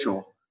Bryce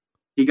Mitchell.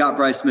 He got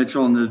Bryce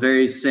Mitchell in the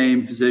very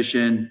same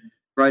position.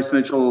 Bryce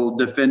Mitchell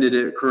defended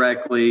it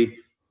correctly.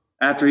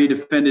 After he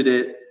defended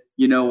it,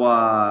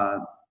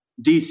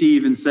 DC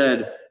even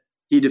said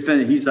he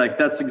defended. He's like,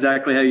 that's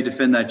exactly how you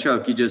defend that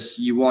choke.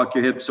 You walk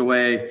your hips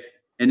away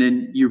and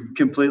then you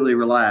completely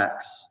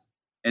relax.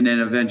 And then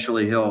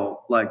eventually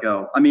he'll let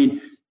go. I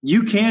mean,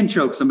 you can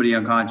choke somebody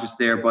unconscious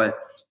there, but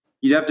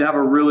you'd have to have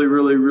a really,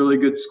 really, really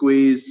good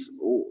squeeze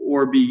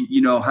or be,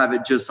 have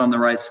it just on the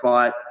right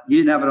spot. He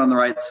didn't have it on the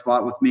right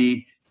spot with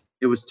me.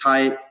 It was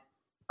tight.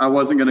 I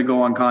wasn't going to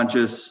go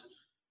unconscious,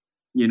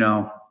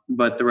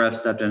 but the ref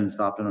stepped in and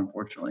stopped it,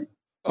 unfortunately.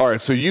 All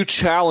right. So you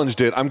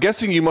challenged it. I'm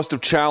guessing you must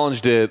have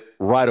challenged it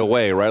right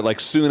away, right? Like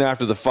soon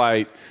after the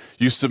fight,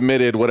 you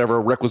submitted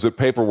whatever requisite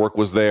paperwork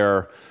was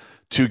there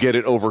to get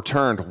it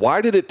overturned.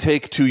 Why did it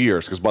take 2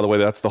 years? Because, by the way,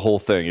 that's the whole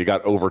thing. You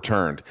got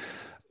overturned.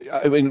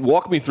 I mean,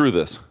 walk me through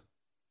this.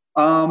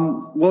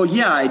 Well,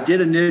 yeah, I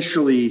did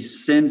initially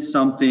send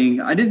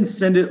something. I didn't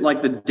send it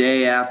like the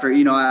day after.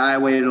 I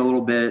waited a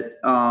little bit,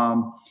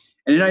 and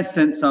then I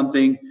sent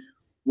something.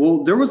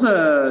 Well, there was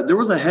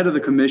a head of the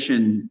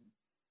commission.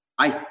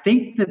 I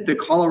think that the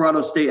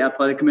Colorado State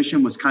Athletic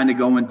Commission was kind of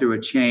going through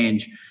a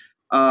change.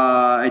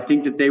 I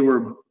think that they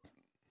were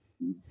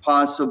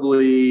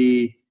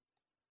possibly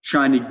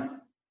trying to,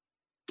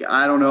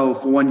 I don't know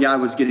if one guy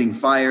was getting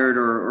fired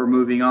or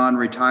moving on,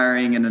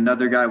 retiring, and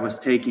another guy was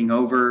taking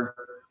over.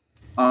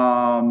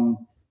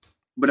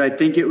 But I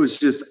think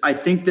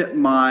that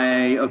my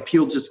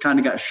appeal just kind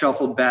of got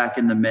shuffled back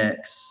in the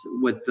mix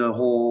with the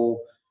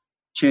whole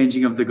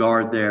changing of the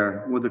guard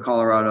there with the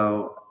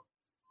Colorado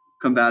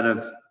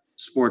Combative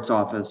Sports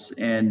Office.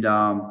 And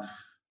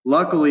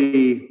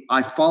luckily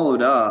I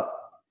followed up.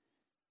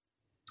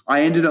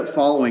 I ended up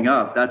following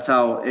up. That's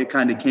how it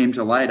kind of came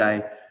to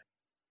light.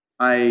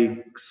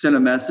 I sent a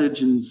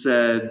message and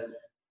said,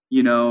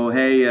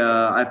 hey,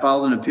 I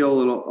filed an appeal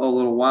a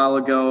little while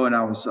ago, and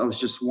I was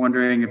just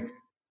wondering if,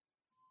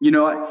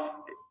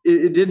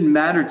 it didn't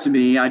matter to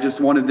me. I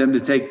just wanted them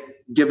to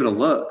give it a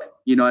look.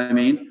 You know what I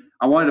mean?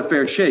 I wanted a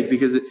fair shake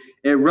because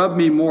it rubbed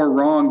me more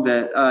wrong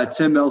that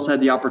Tim Mills had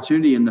the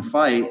opportunity in the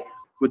fight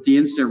with the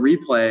instant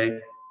replay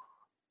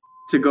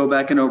to go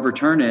back and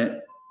overturn it,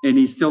 and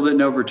he still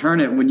didn't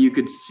overturn it when you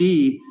could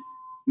see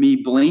me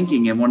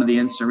blinking in one of the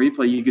instant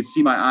replay. You could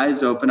see my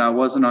eyes open. I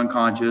wasn't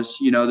unconscious.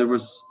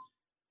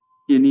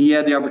 And he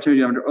had the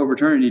opportunity to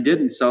overturn it, and he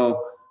didn't.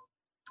 So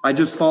I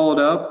just followed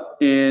up,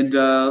 and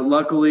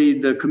luckily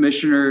the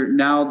commissioner,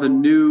 now the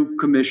new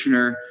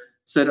commissioner,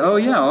 said, oh,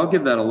 yeah, I'll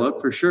give that a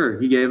look for sure.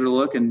 He gave it a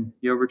look, and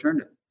he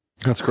overturned it.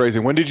 That's crazy.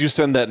 When did you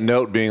send that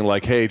note being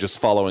like, hey, just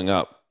following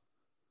up?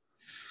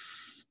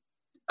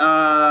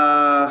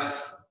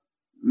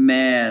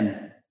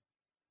 Man,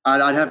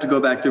 I'd have to go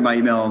back through my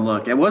email and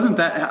look. It wasn't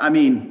that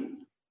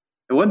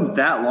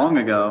long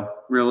ago,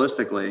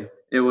 realistically.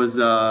 It was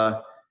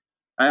I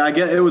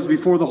guess it was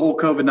before the whole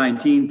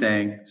COVID-19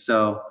 thing.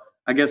 So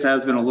I guess it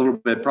has been a little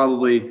bit,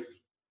 probably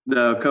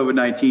the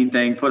COVID-19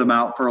 thing put him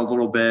out for a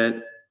little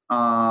bit.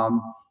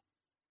 But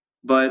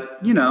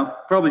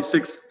probably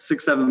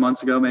 6-7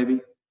 months ago,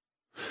 maybe.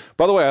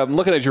 By the way, I'm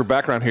looking at your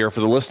background here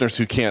for the listeners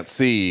who can't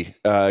see.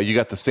 You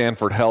got the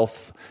Sanford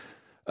Health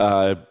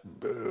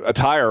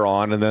attire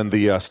on, and then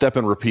the step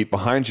and repeat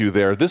behind you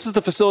there. This is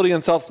the facility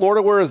in South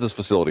Florida. Where is this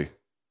facility?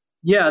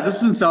 Yeah, this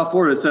is in South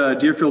Florida.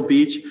 It's Deerfield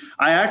Beach.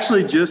 I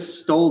actually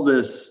just stole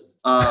this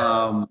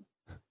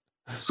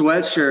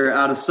sweatshirt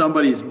out of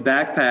somebody's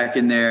backpack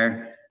in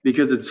there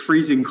because it's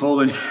freezing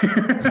cold in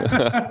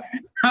here.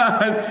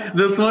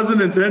 This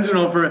wasn't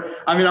intentional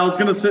I was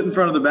going to sit in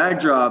front of the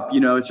backdrop.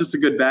 It's just a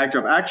good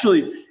backdrop.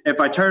 Actually, if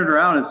I turn it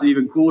around, it's an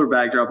even cooler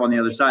backdrop on the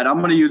other side. I'm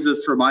going to use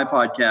this for my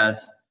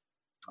podcast.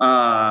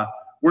 I'm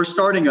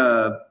starting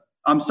a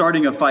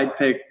Fight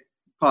Pick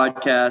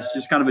podcast,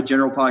 just kind of a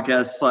general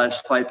podcast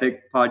 / Fight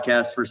Pick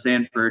podcast for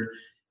Sanford,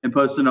 and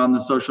posting on the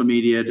social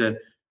media to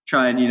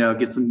try and,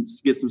 get some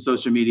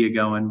social media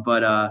going.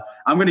 But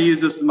I'm going to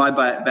use this as my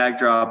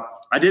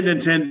backdrop. I didn't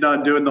intend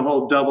on doing the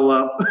whole double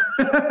up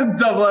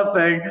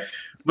thing.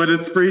 but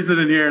it's freezing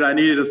in here, and I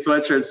needed a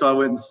sweatshirt, so I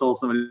went and stole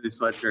somebody's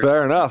sweatshirt.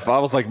 Fair enough. I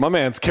was like, my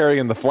man's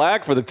carrying the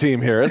flag for the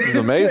team here. This is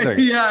amazing.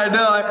 Yeah, I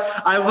know.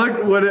 I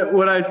looked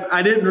when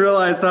I didn't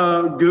realize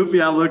how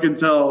goofy I look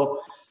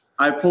until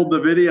I pulled the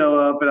video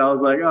up, and I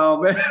was like,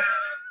 oh man.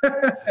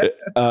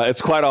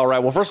 It's quite all right.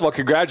 Well, first of all,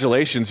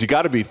 congratulations. You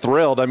got to be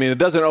thrilled. I mean, it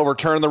doesn't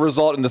overturn the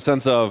result in the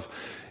sense of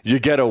you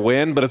get a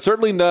win, but it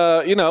certainly,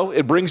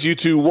 it brings you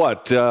to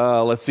what?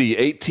 Let's see,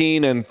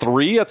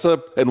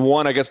 18-3. And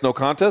 1, I guess, no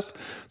contest.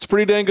 It's a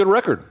pretty dang good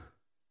record.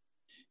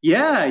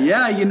 Yeah.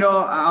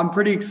 I'm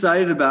pretty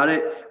excited about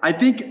it. I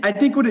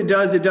think what it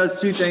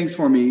does two things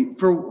for me.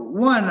 For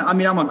one, I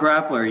mean, I'm a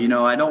grappler.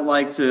 I don't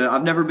like to.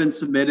 I've never been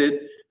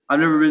submitted. I've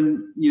never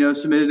been,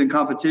 submitted in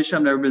competition.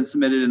 I've never been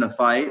submitted in a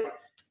fight.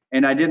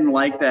 And I didn't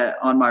like that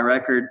on my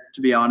record,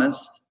 to be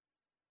honest.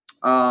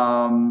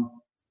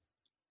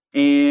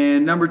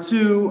 And number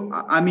two,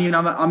 I mean,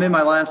 I'm in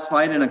my last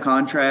fight in a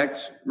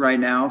contract right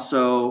now.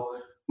 So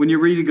when you're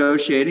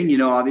renegotiating,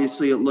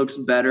 obviously it looks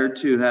better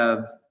to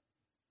have,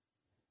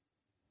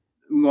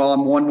 well,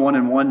 I'm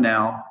 1-1-1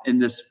 now in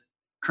this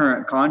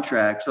current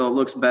contract. So it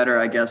looks better,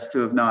 I guess, to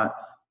have not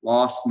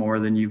lost more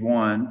than you've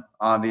won,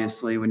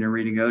 obviously, when you're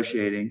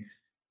renegotiating.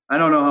 I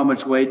don't know how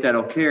much weight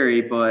that'll carry,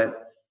 but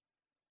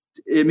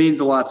it means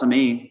a lot to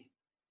me.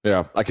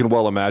 Yeah, I can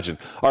well imagine.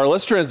 All right,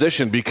 let's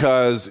transition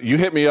because you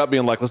hit me up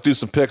being like, let's do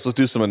some picks, let's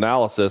do some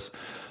analysis.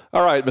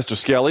 All right, Mr.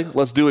 Skelly,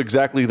 let's do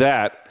exactly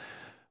that.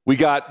 We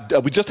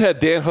just had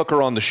Dan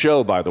Hooker on the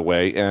show, by the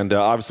way, and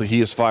obviously he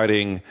is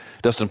fighting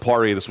Dustin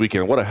Poirier this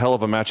weekend. What a hell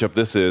of a matchup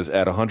this is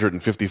at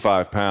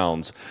 155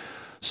 pounds.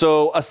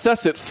 So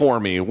assess it for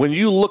me. When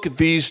you look at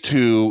these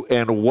two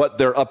and what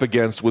they're up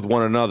against with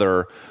one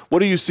another, what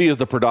do you see as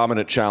the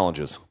predominant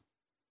challenges?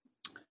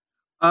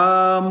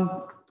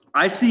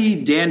 I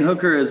see Dan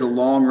Hooker as a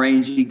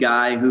long-rangey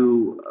guy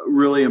who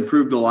really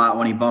improved a lot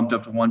when he bumped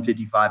up to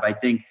 155. I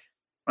think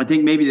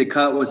maybe the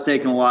cut was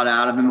taking a lot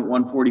out of him at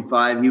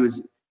 145.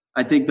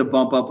 I think the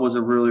bump up was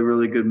a really,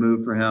 really good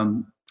move for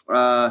him.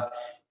 One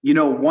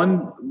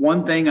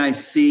thing I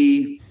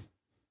see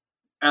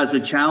as a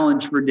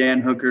challenge for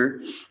Dan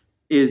Hooker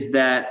is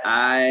that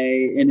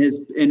in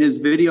his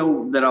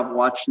video that I've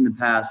watched in the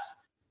past,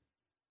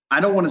 I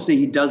don't want to say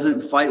he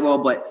doesn't fight well,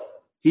 but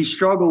he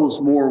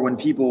struggles more when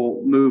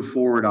people move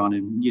forward on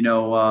him,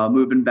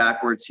 moving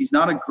backwards. He's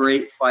not a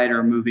great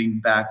fighter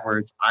moving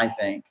backwards, I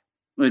think,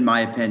 in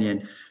my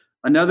opinion.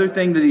 Another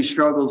thing that he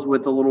struggles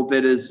with a little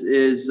bit is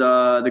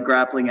the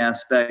grappling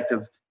aspect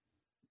of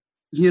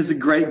he has a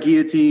great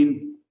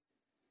guillotine.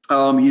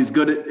 He's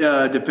good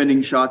at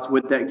defending shots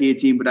with that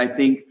guillotine, but I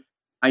think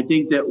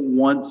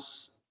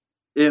that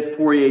if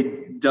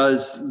Poirier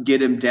does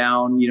get him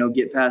down,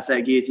 get past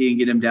that guillotine and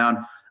get him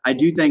down, I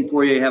do think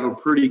Poirier have a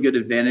pretty good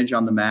advantage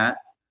on the mat.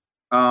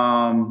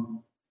 I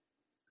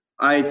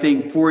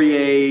think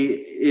Poirier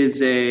is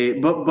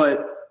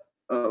but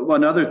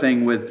another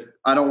thing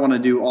I don't want to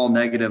do all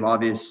negative,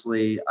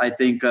 obviously. I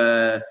think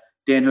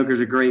Dan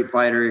Hooker's a great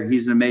fighter.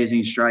 He's an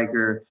amazing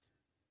striker.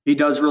 He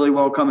does really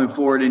well coming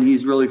forward, and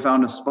he's really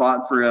found a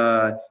spot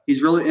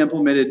he's really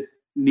implemented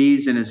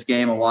knees in his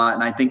game a lot,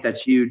 and I think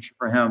that's huge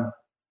for him.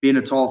 Being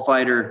a tall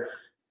fighter,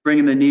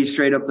 bringing the knee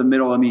straight up the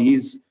middle. I mean,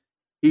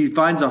 he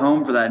finds a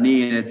home for that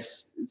knee, and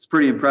it's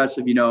pretty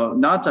impressive.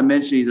 Not to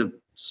mention he's a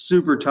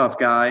super tough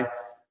guy,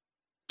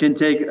 can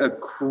take a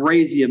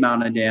crazy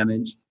amount of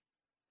damage,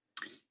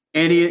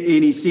 and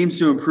he seems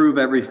to improve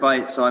every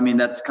fight. So I mean,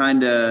 that's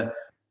kind of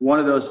one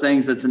of those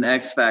things that's an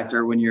X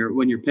factor when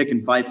you're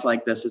picking fights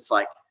like this. It's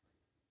like,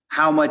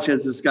 how much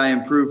has this guy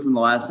improved from the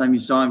last time you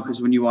saw him? Because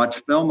when you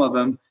watch film of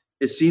him,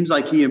 it seems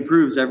like he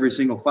improves every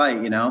single fight.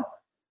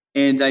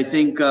 And I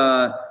think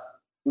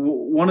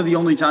one of the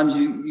only times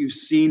you've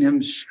seen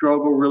him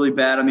struggle really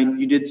bad. I mean,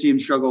 you did see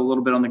him struggle a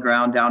little bit on the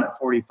ground down at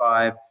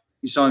 45.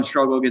 You saw him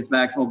struggle against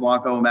Maximo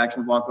Blanco.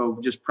 Maximo Blanco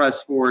just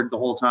pressed forward the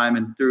whole time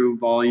and threw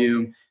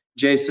volume.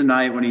 Jason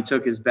Knight, when he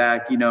took his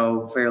back,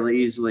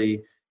 fairly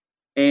easily.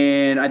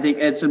 And I think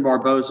Edson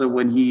Barboza,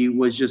 when he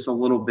was just a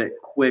little bit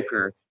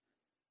quicker.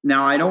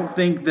 Now, I don't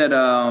think that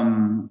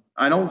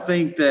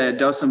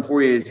Dustin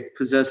Poirier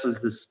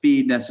possesses the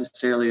speed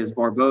necessarily as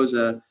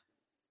Barboza.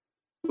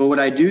 But what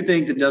I do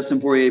think that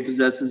Dustin Poirier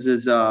possesses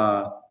is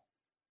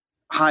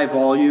high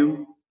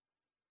volume,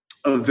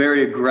 a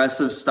very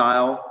aggressive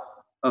style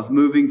of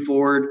moving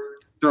forward,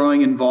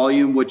 throwing in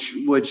volume, which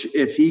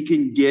if he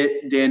can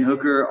get Dan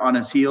Hooker on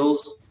his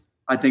heels,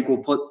 I think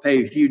will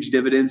pay huge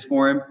dividends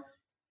for him.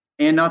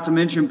 And not to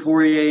mention,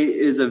 Poirier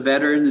is a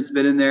veteran that's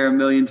been in there a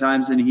million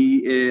times, and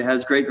he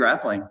has great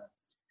grappling.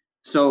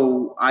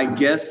 So I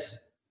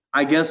guess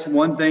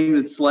one thing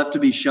that's left to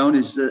be shown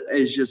is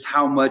just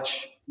how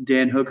much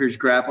Dan Hooker's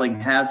grappling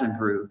has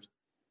improved.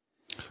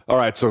 All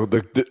right, so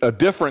a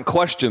different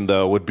question,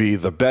 though, would be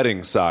the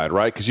betting side,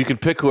 right? Because you can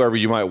pick whoever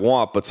you might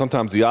want, but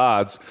sometimes the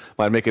odds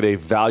might make it a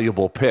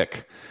valuable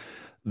pick.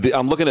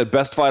 I'm looking at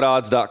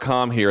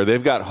bestfightodds.com here.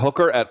 They've got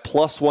Hooker at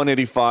plus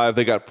 185.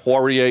 They got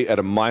Poirier at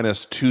a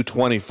minus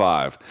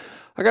 225.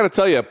 I got to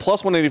tell you, at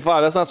plus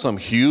 185, that's not some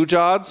huge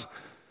odds.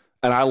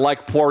 and I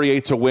like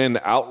Poirier to win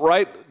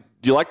outright.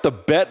 Do you like the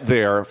bet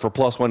there for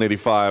plus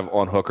 185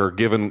 on Hooker,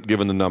 given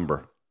the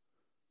number?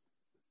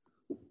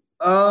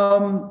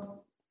 I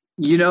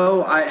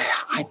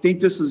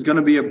think this is going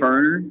to be a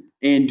burner.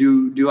 And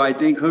do I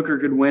think Hooker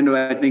could win? Do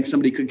I think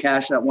somebody could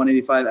cash that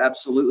 185?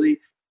 Absolutely.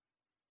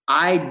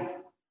 I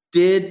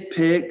did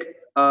pick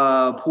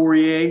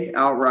Poirier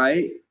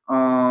outright.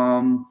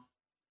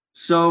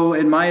 So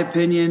in my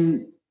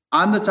opinion,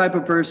 I'm the type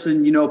of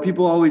person,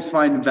 people always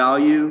find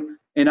value,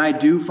 and I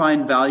do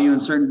find value in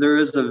certain. There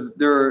is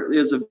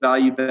a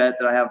value bet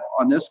that I have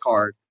on this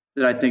card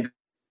that I think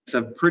is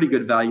a pretty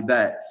good value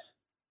bet.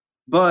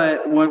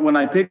 But when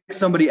I pick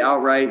somebody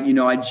outright,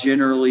 I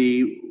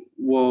generally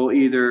will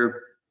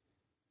either,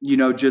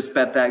 just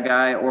bet that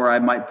guy, or I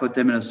might put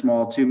them in a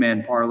small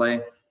 2-man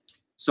parlay.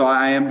 So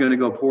I am going to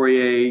go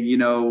Poirier,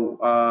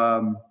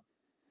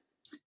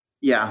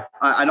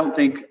 I don't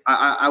think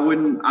I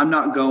wouldn't. I'm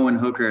not going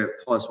Hooker at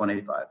plus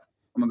 185.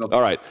 I'm gonna go.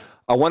 All right.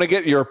 I want to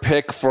get your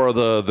pick for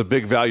the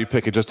big value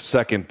pick in just a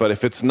second, but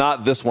if it's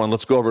not this one,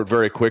 let's go over it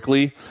very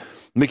quickly.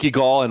 Mickey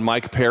Gall and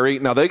Mike Perry.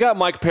 Now they got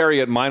Mike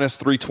Perry at minus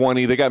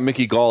 320. They got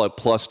Mickey Gall at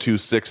plus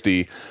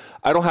 260.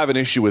 I don't have an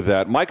issue with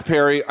that. Mike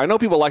Perry, I know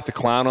people like to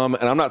clown him,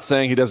 and I'm not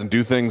saying he doesn't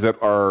do things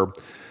that are.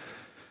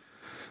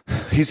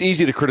 He's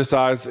easy to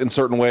criticize in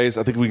certain ways.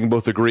 I think we can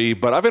both agree.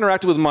 But I've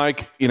interacted with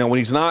Mike, when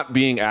he's not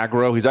being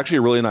aggro, he's actually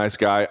a really nice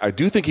guy. I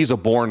do think he's a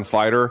born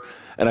fighter,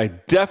 and I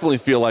definitely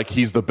feel like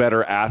he's the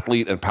better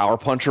athlete and power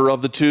puncher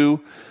of the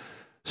two.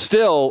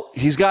 Still,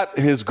 he's got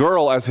his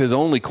girl as his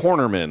only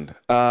cornerman.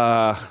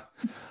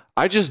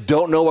 I just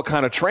don't know what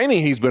kind of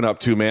training he's been up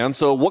to, man.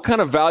 So what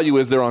kind of value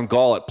is there on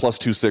Gall at plus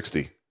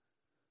 260?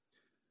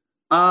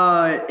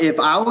 If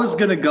I was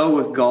going to go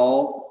with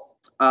Gall,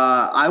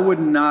 I would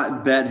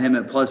not bet him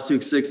at plus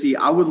 260.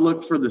 I would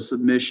look for the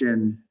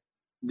submission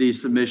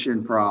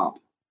prop.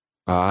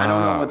 I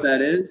don't know what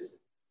that is,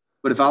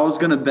 but if I was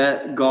going to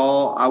bet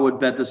Gall, I would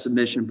bet the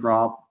submission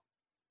prop.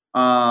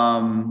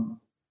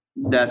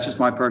 That's just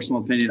my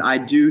personal opinion. I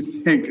do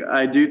think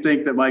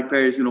that Mike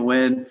Perry is going to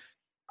win.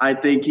 I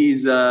think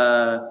he's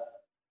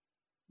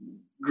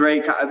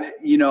great.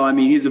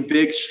 He's a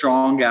big,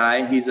 strong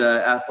guy. He's an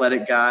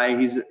athletic guy.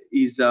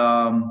 He's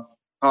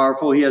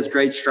powerful. He has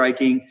great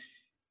striking.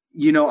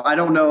 I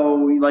don't know,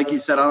 like you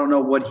said, I don't know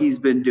what he's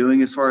been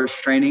doing as far as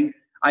training.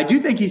 I do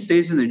think he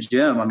stays in the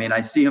gym.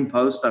 I see him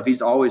post stuff.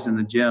 He's always in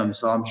the gym,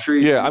 so I'm sure.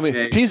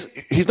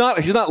 He's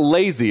not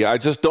lazy. I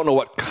just don't know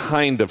what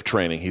kind of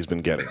training he's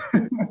been getting.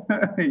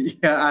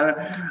 I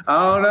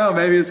don't know.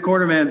 Maybe his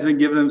cornerman's been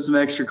giving him some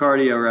extra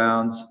cardio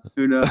rounds.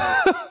 Who knows?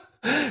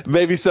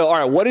 Maybe so. All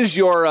right. What is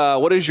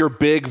your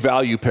big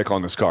value pick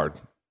on this card?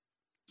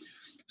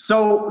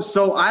 So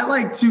I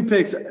like two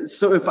picks.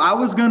 So if I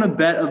was going to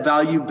bet a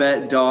value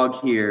bet dog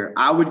here,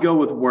 I would go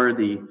with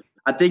Worthy.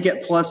 I think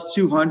at plus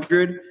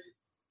 200,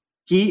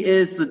 he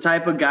is the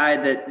type of guy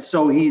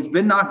he's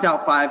been knocked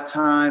out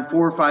 4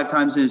 or 5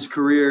 times in his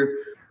career,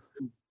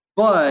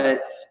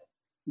 but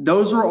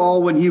those were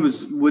all when he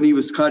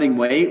was cutting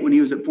weight, when he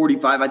was at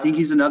 45. I think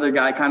he's another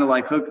guy kind of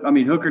like Hooker.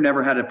 Hooker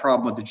never had a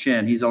problem with the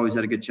chin. He's always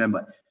had a good chin,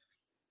 but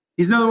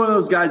he's another one of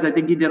those guys. I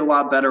think he did a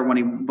lot better when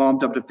he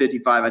bumped up to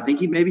 55. I think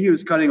he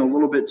was cutting a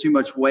little bit too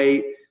much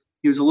weight.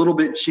 He was a little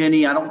bit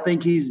chinny. I don't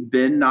think he's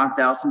been knocked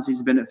out since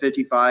he's been at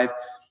 55.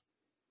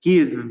 He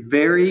is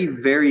very,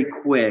 very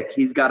quick.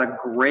 He's got a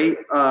great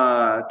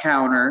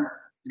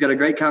counter. He's got a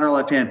great counter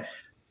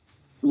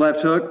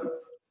left hook.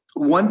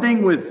 One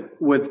thing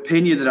with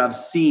Pena that I've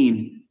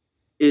seen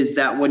is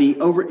that when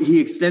he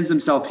extends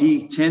himself,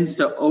 he tends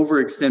to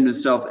overextend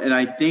himself. And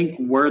I think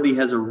Worthy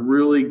has a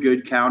really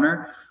good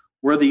counter.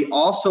 Worthy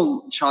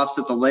also chops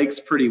at the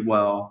legs pretty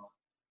well,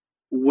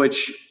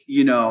 which,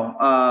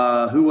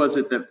 who was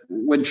it that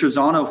when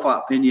Trezano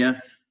fought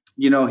Pena,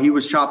 he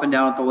was chopping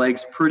down at the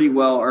legs pretty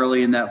well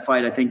early in that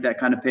fight. I think that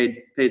kind of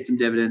paid some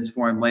dividends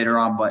for him later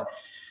on, but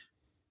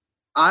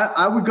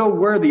I would go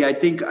Worthy. I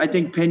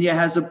think Pena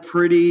has a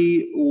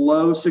pretty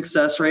low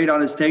success rate on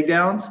his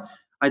takedowns.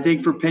 I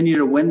think for Pena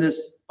to win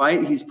this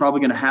fight, he's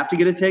probably going to have to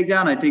get a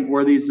takedown. I think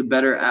Worthy's a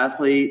better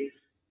athlete.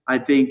 I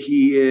think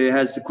he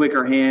has the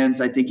quicker hands.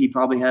 I think he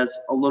probably has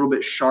a little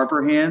bit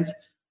sharper hands.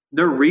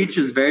 Their reach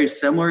is very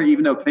similar,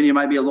 even though Pena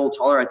might be a little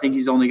taller. I think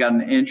he's only got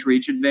an inch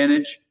reach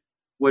advantage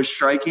with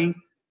striking.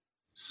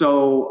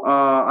 So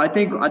I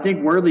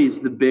think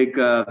Worthy's the big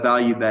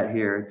value bet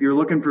here. If you're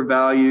looking for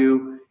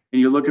value and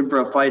you're looking for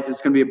a fight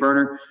that's going to be a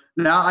burner.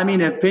 Now,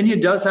 if Pena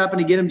does happen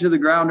to get him to the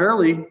ground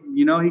early,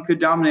 he could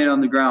dominate on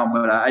the ground,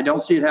 but I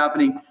don't see it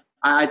happening.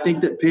 I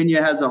think that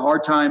Pena has a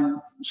hard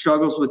time,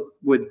 struggles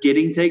with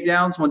getting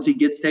takedowns. Once he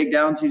gets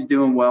takedowns, he's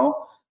doing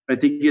well. But I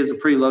think he has a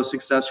pretty low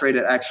success rate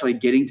at actually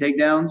getting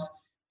takedowns.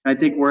 And I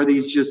think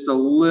Worthy's just a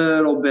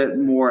little bit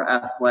more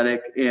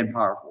athletic and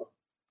powerful.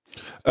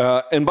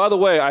 And by the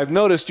way, I've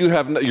noticed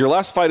your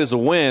last fight is a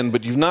win,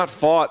 but you've not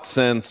fought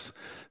since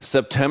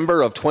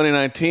September of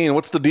 2019.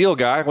 What's the deal,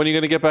 guy? When are you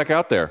going to get back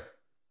out there?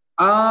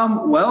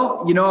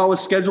 Well, I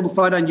was scheduled to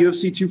fight on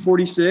UFC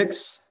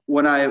 246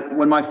 when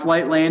my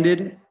flight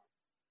landed.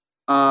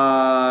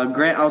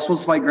 Grant. I was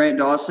supposed to fight Grant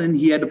Dawson.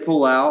 He had to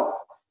pull out.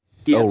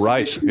 Oh,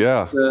 right.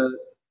 Yeah.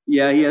 He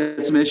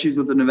had some issues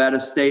with the Nevada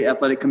State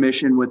Athletic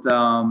Commission with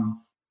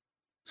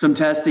some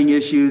testing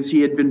issues.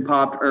 He had been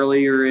popped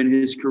earlier in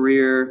his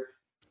career,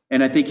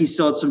 and I think he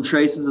still had some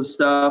traces of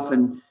stuff.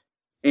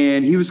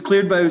 And he was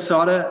cleared by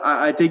USADA.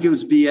 I think it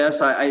was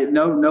BS.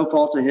 No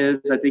fault of his.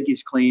 I think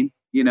he's clean.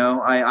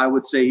 I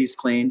would say he's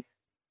clean.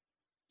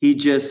 He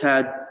just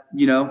had,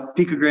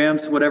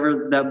 picograms,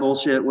 whatever that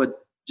bullshit with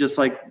just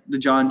like the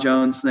John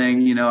Jones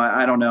thing,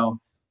 I don't know.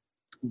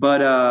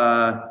 But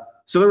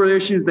so there were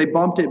issues. They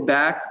bumped it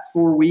back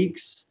 4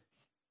 weeks.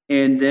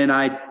 And then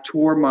I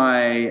tore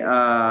my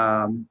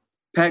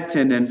pec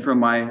tendon from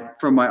my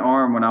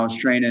arm when I was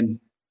training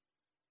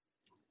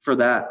for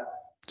that.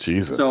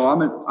 Jesus. So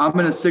I'm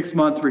in a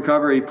 6-month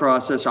recovery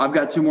process. I've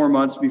got 2 more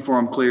months before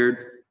I'm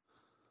cleared.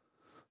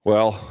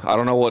 Well, I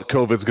don't know what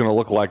COVID's going to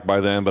look like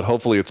by then, but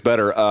hopefully it's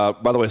better.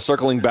 By the way,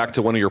 circling back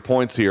to one of your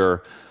points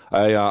here,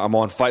 I'm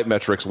on Fight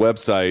Metrics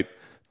website.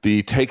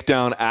 The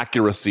takedown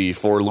accuracy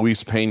for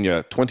Luis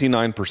Pena,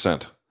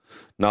 29%,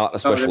 not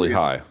especially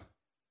high.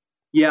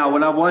 Yeah,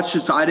 when I watched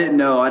this, I didn't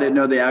know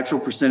the actual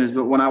percentage,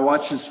 but when I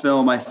watched this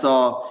film, I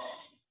saw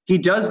he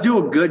does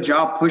do a good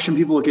job pushing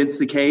people against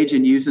the cage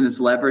and using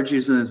his leverage,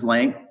 using his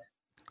length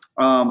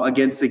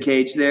against the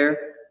cage there.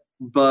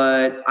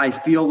 But I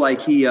feel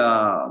like he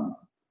doesn't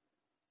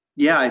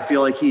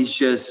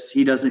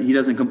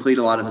complete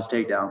a lot of his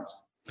takedowns.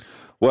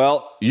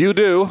 Well, you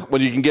do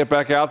when you can get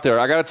back out there.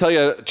 I got to tell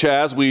you,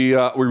 Chaz, we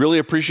really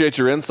appreciate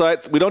your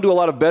insights. We don't do a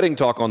lot of betting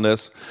talk on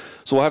this,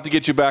 so we'll have to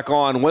get you back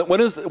on.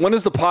 When is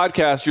the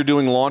podcast you're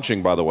doing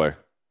launching, by the way?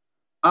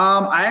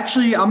 I'm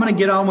going to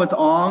get on with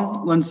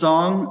Ong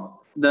Linsong,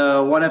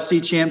 the ONE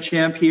FC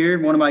champ here,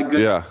 one of my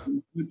good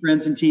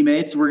friends and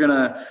teammates. We're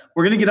gonna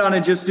get on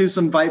and just do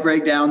some fight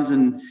breakdowns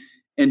and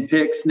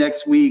picks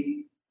next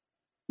week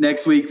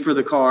for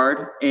the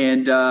card,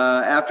 and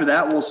after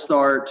that we'll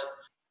start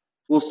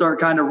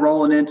kind of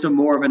rolling into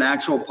more of an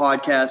actual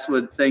podcast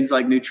with things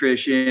like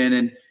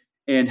nutrition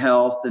and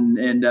health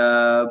and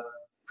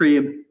pre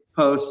and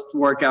post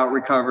workout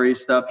recovery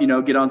stuff.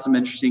 Get on some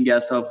interesting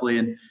guests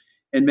hopefully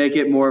and make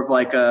it more of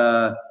like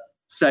a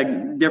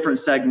different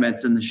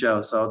segments in the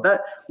show. So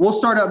that we'll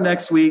start up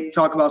next week,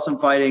 talk about some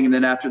fighting, and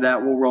then after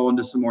that we'll roll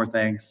into some more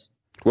things.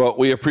 Well,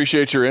 we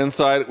appreciate your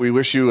insight. We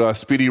wish you a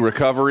speedy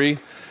recovery.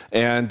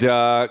 And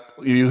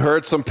you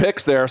heard some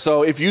picks there.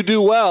 So if you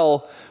do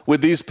well with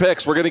these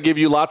picks, we're going to give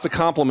you lots of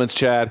compliments,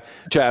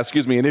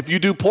 Chaz, And if you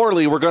do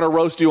poorly, we're going to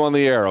roast you on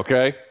the air,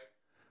 okay?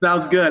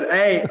 Sounds good.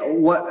 Hey,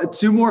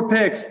 2 more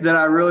picks that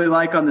I really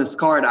like on this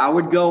card. I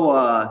would go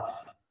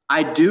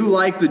I do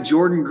like the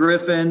Jordan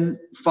Griffin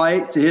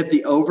fight to hit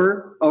the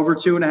over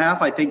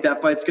 2.5. I think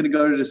that fight's going to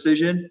go to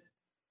decision.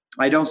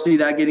 I don't see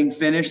that getting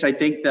finished. I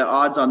think the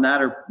odds on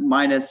that are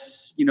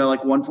minus,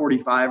 like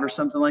 145 or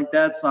something like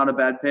that. It's not a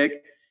bad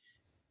pick.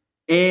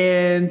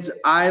 And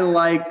I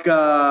like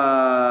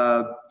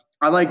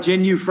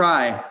Jin Yu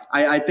Fry.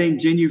 I think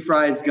Jin Yu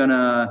Fry is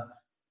gonna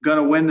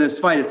win this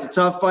fight. It's a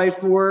tough fight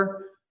for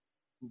her,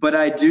 but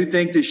I do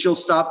think that she'll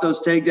stop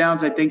those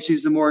takedowns. I think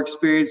she's the more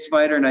experienced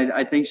fighter, and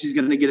I think she's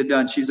gonna get it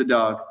done. She's a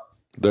dog.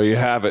 There you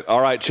have it.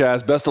 All right,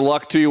 Chaz, best of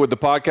luck to you with the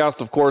podcast.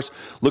 Of course,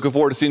 looking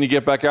forward to seeing you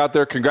get back out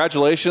there.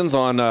 Congratulations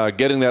on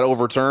getting that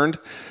overturned,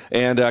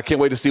 and can't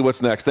wait to see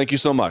what's next. Thank you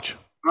so much.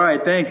 All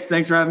right, thanks.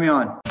 Thanks for having me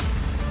on.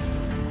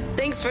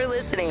 Thanks for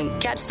listening.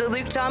 Catch the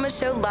Luke Thomas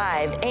Show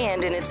live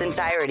and in its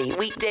entirety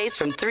weekdays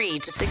from 3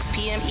 to 6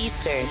 p.m.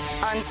 Eastern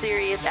on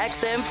Sirius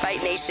XM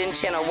Fight Nation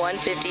Channel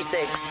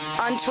 156.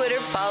 On Twitter,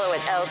 follow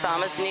at L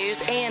Thomas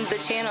News and the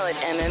channel at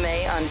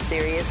MMA on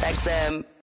Sirius XM.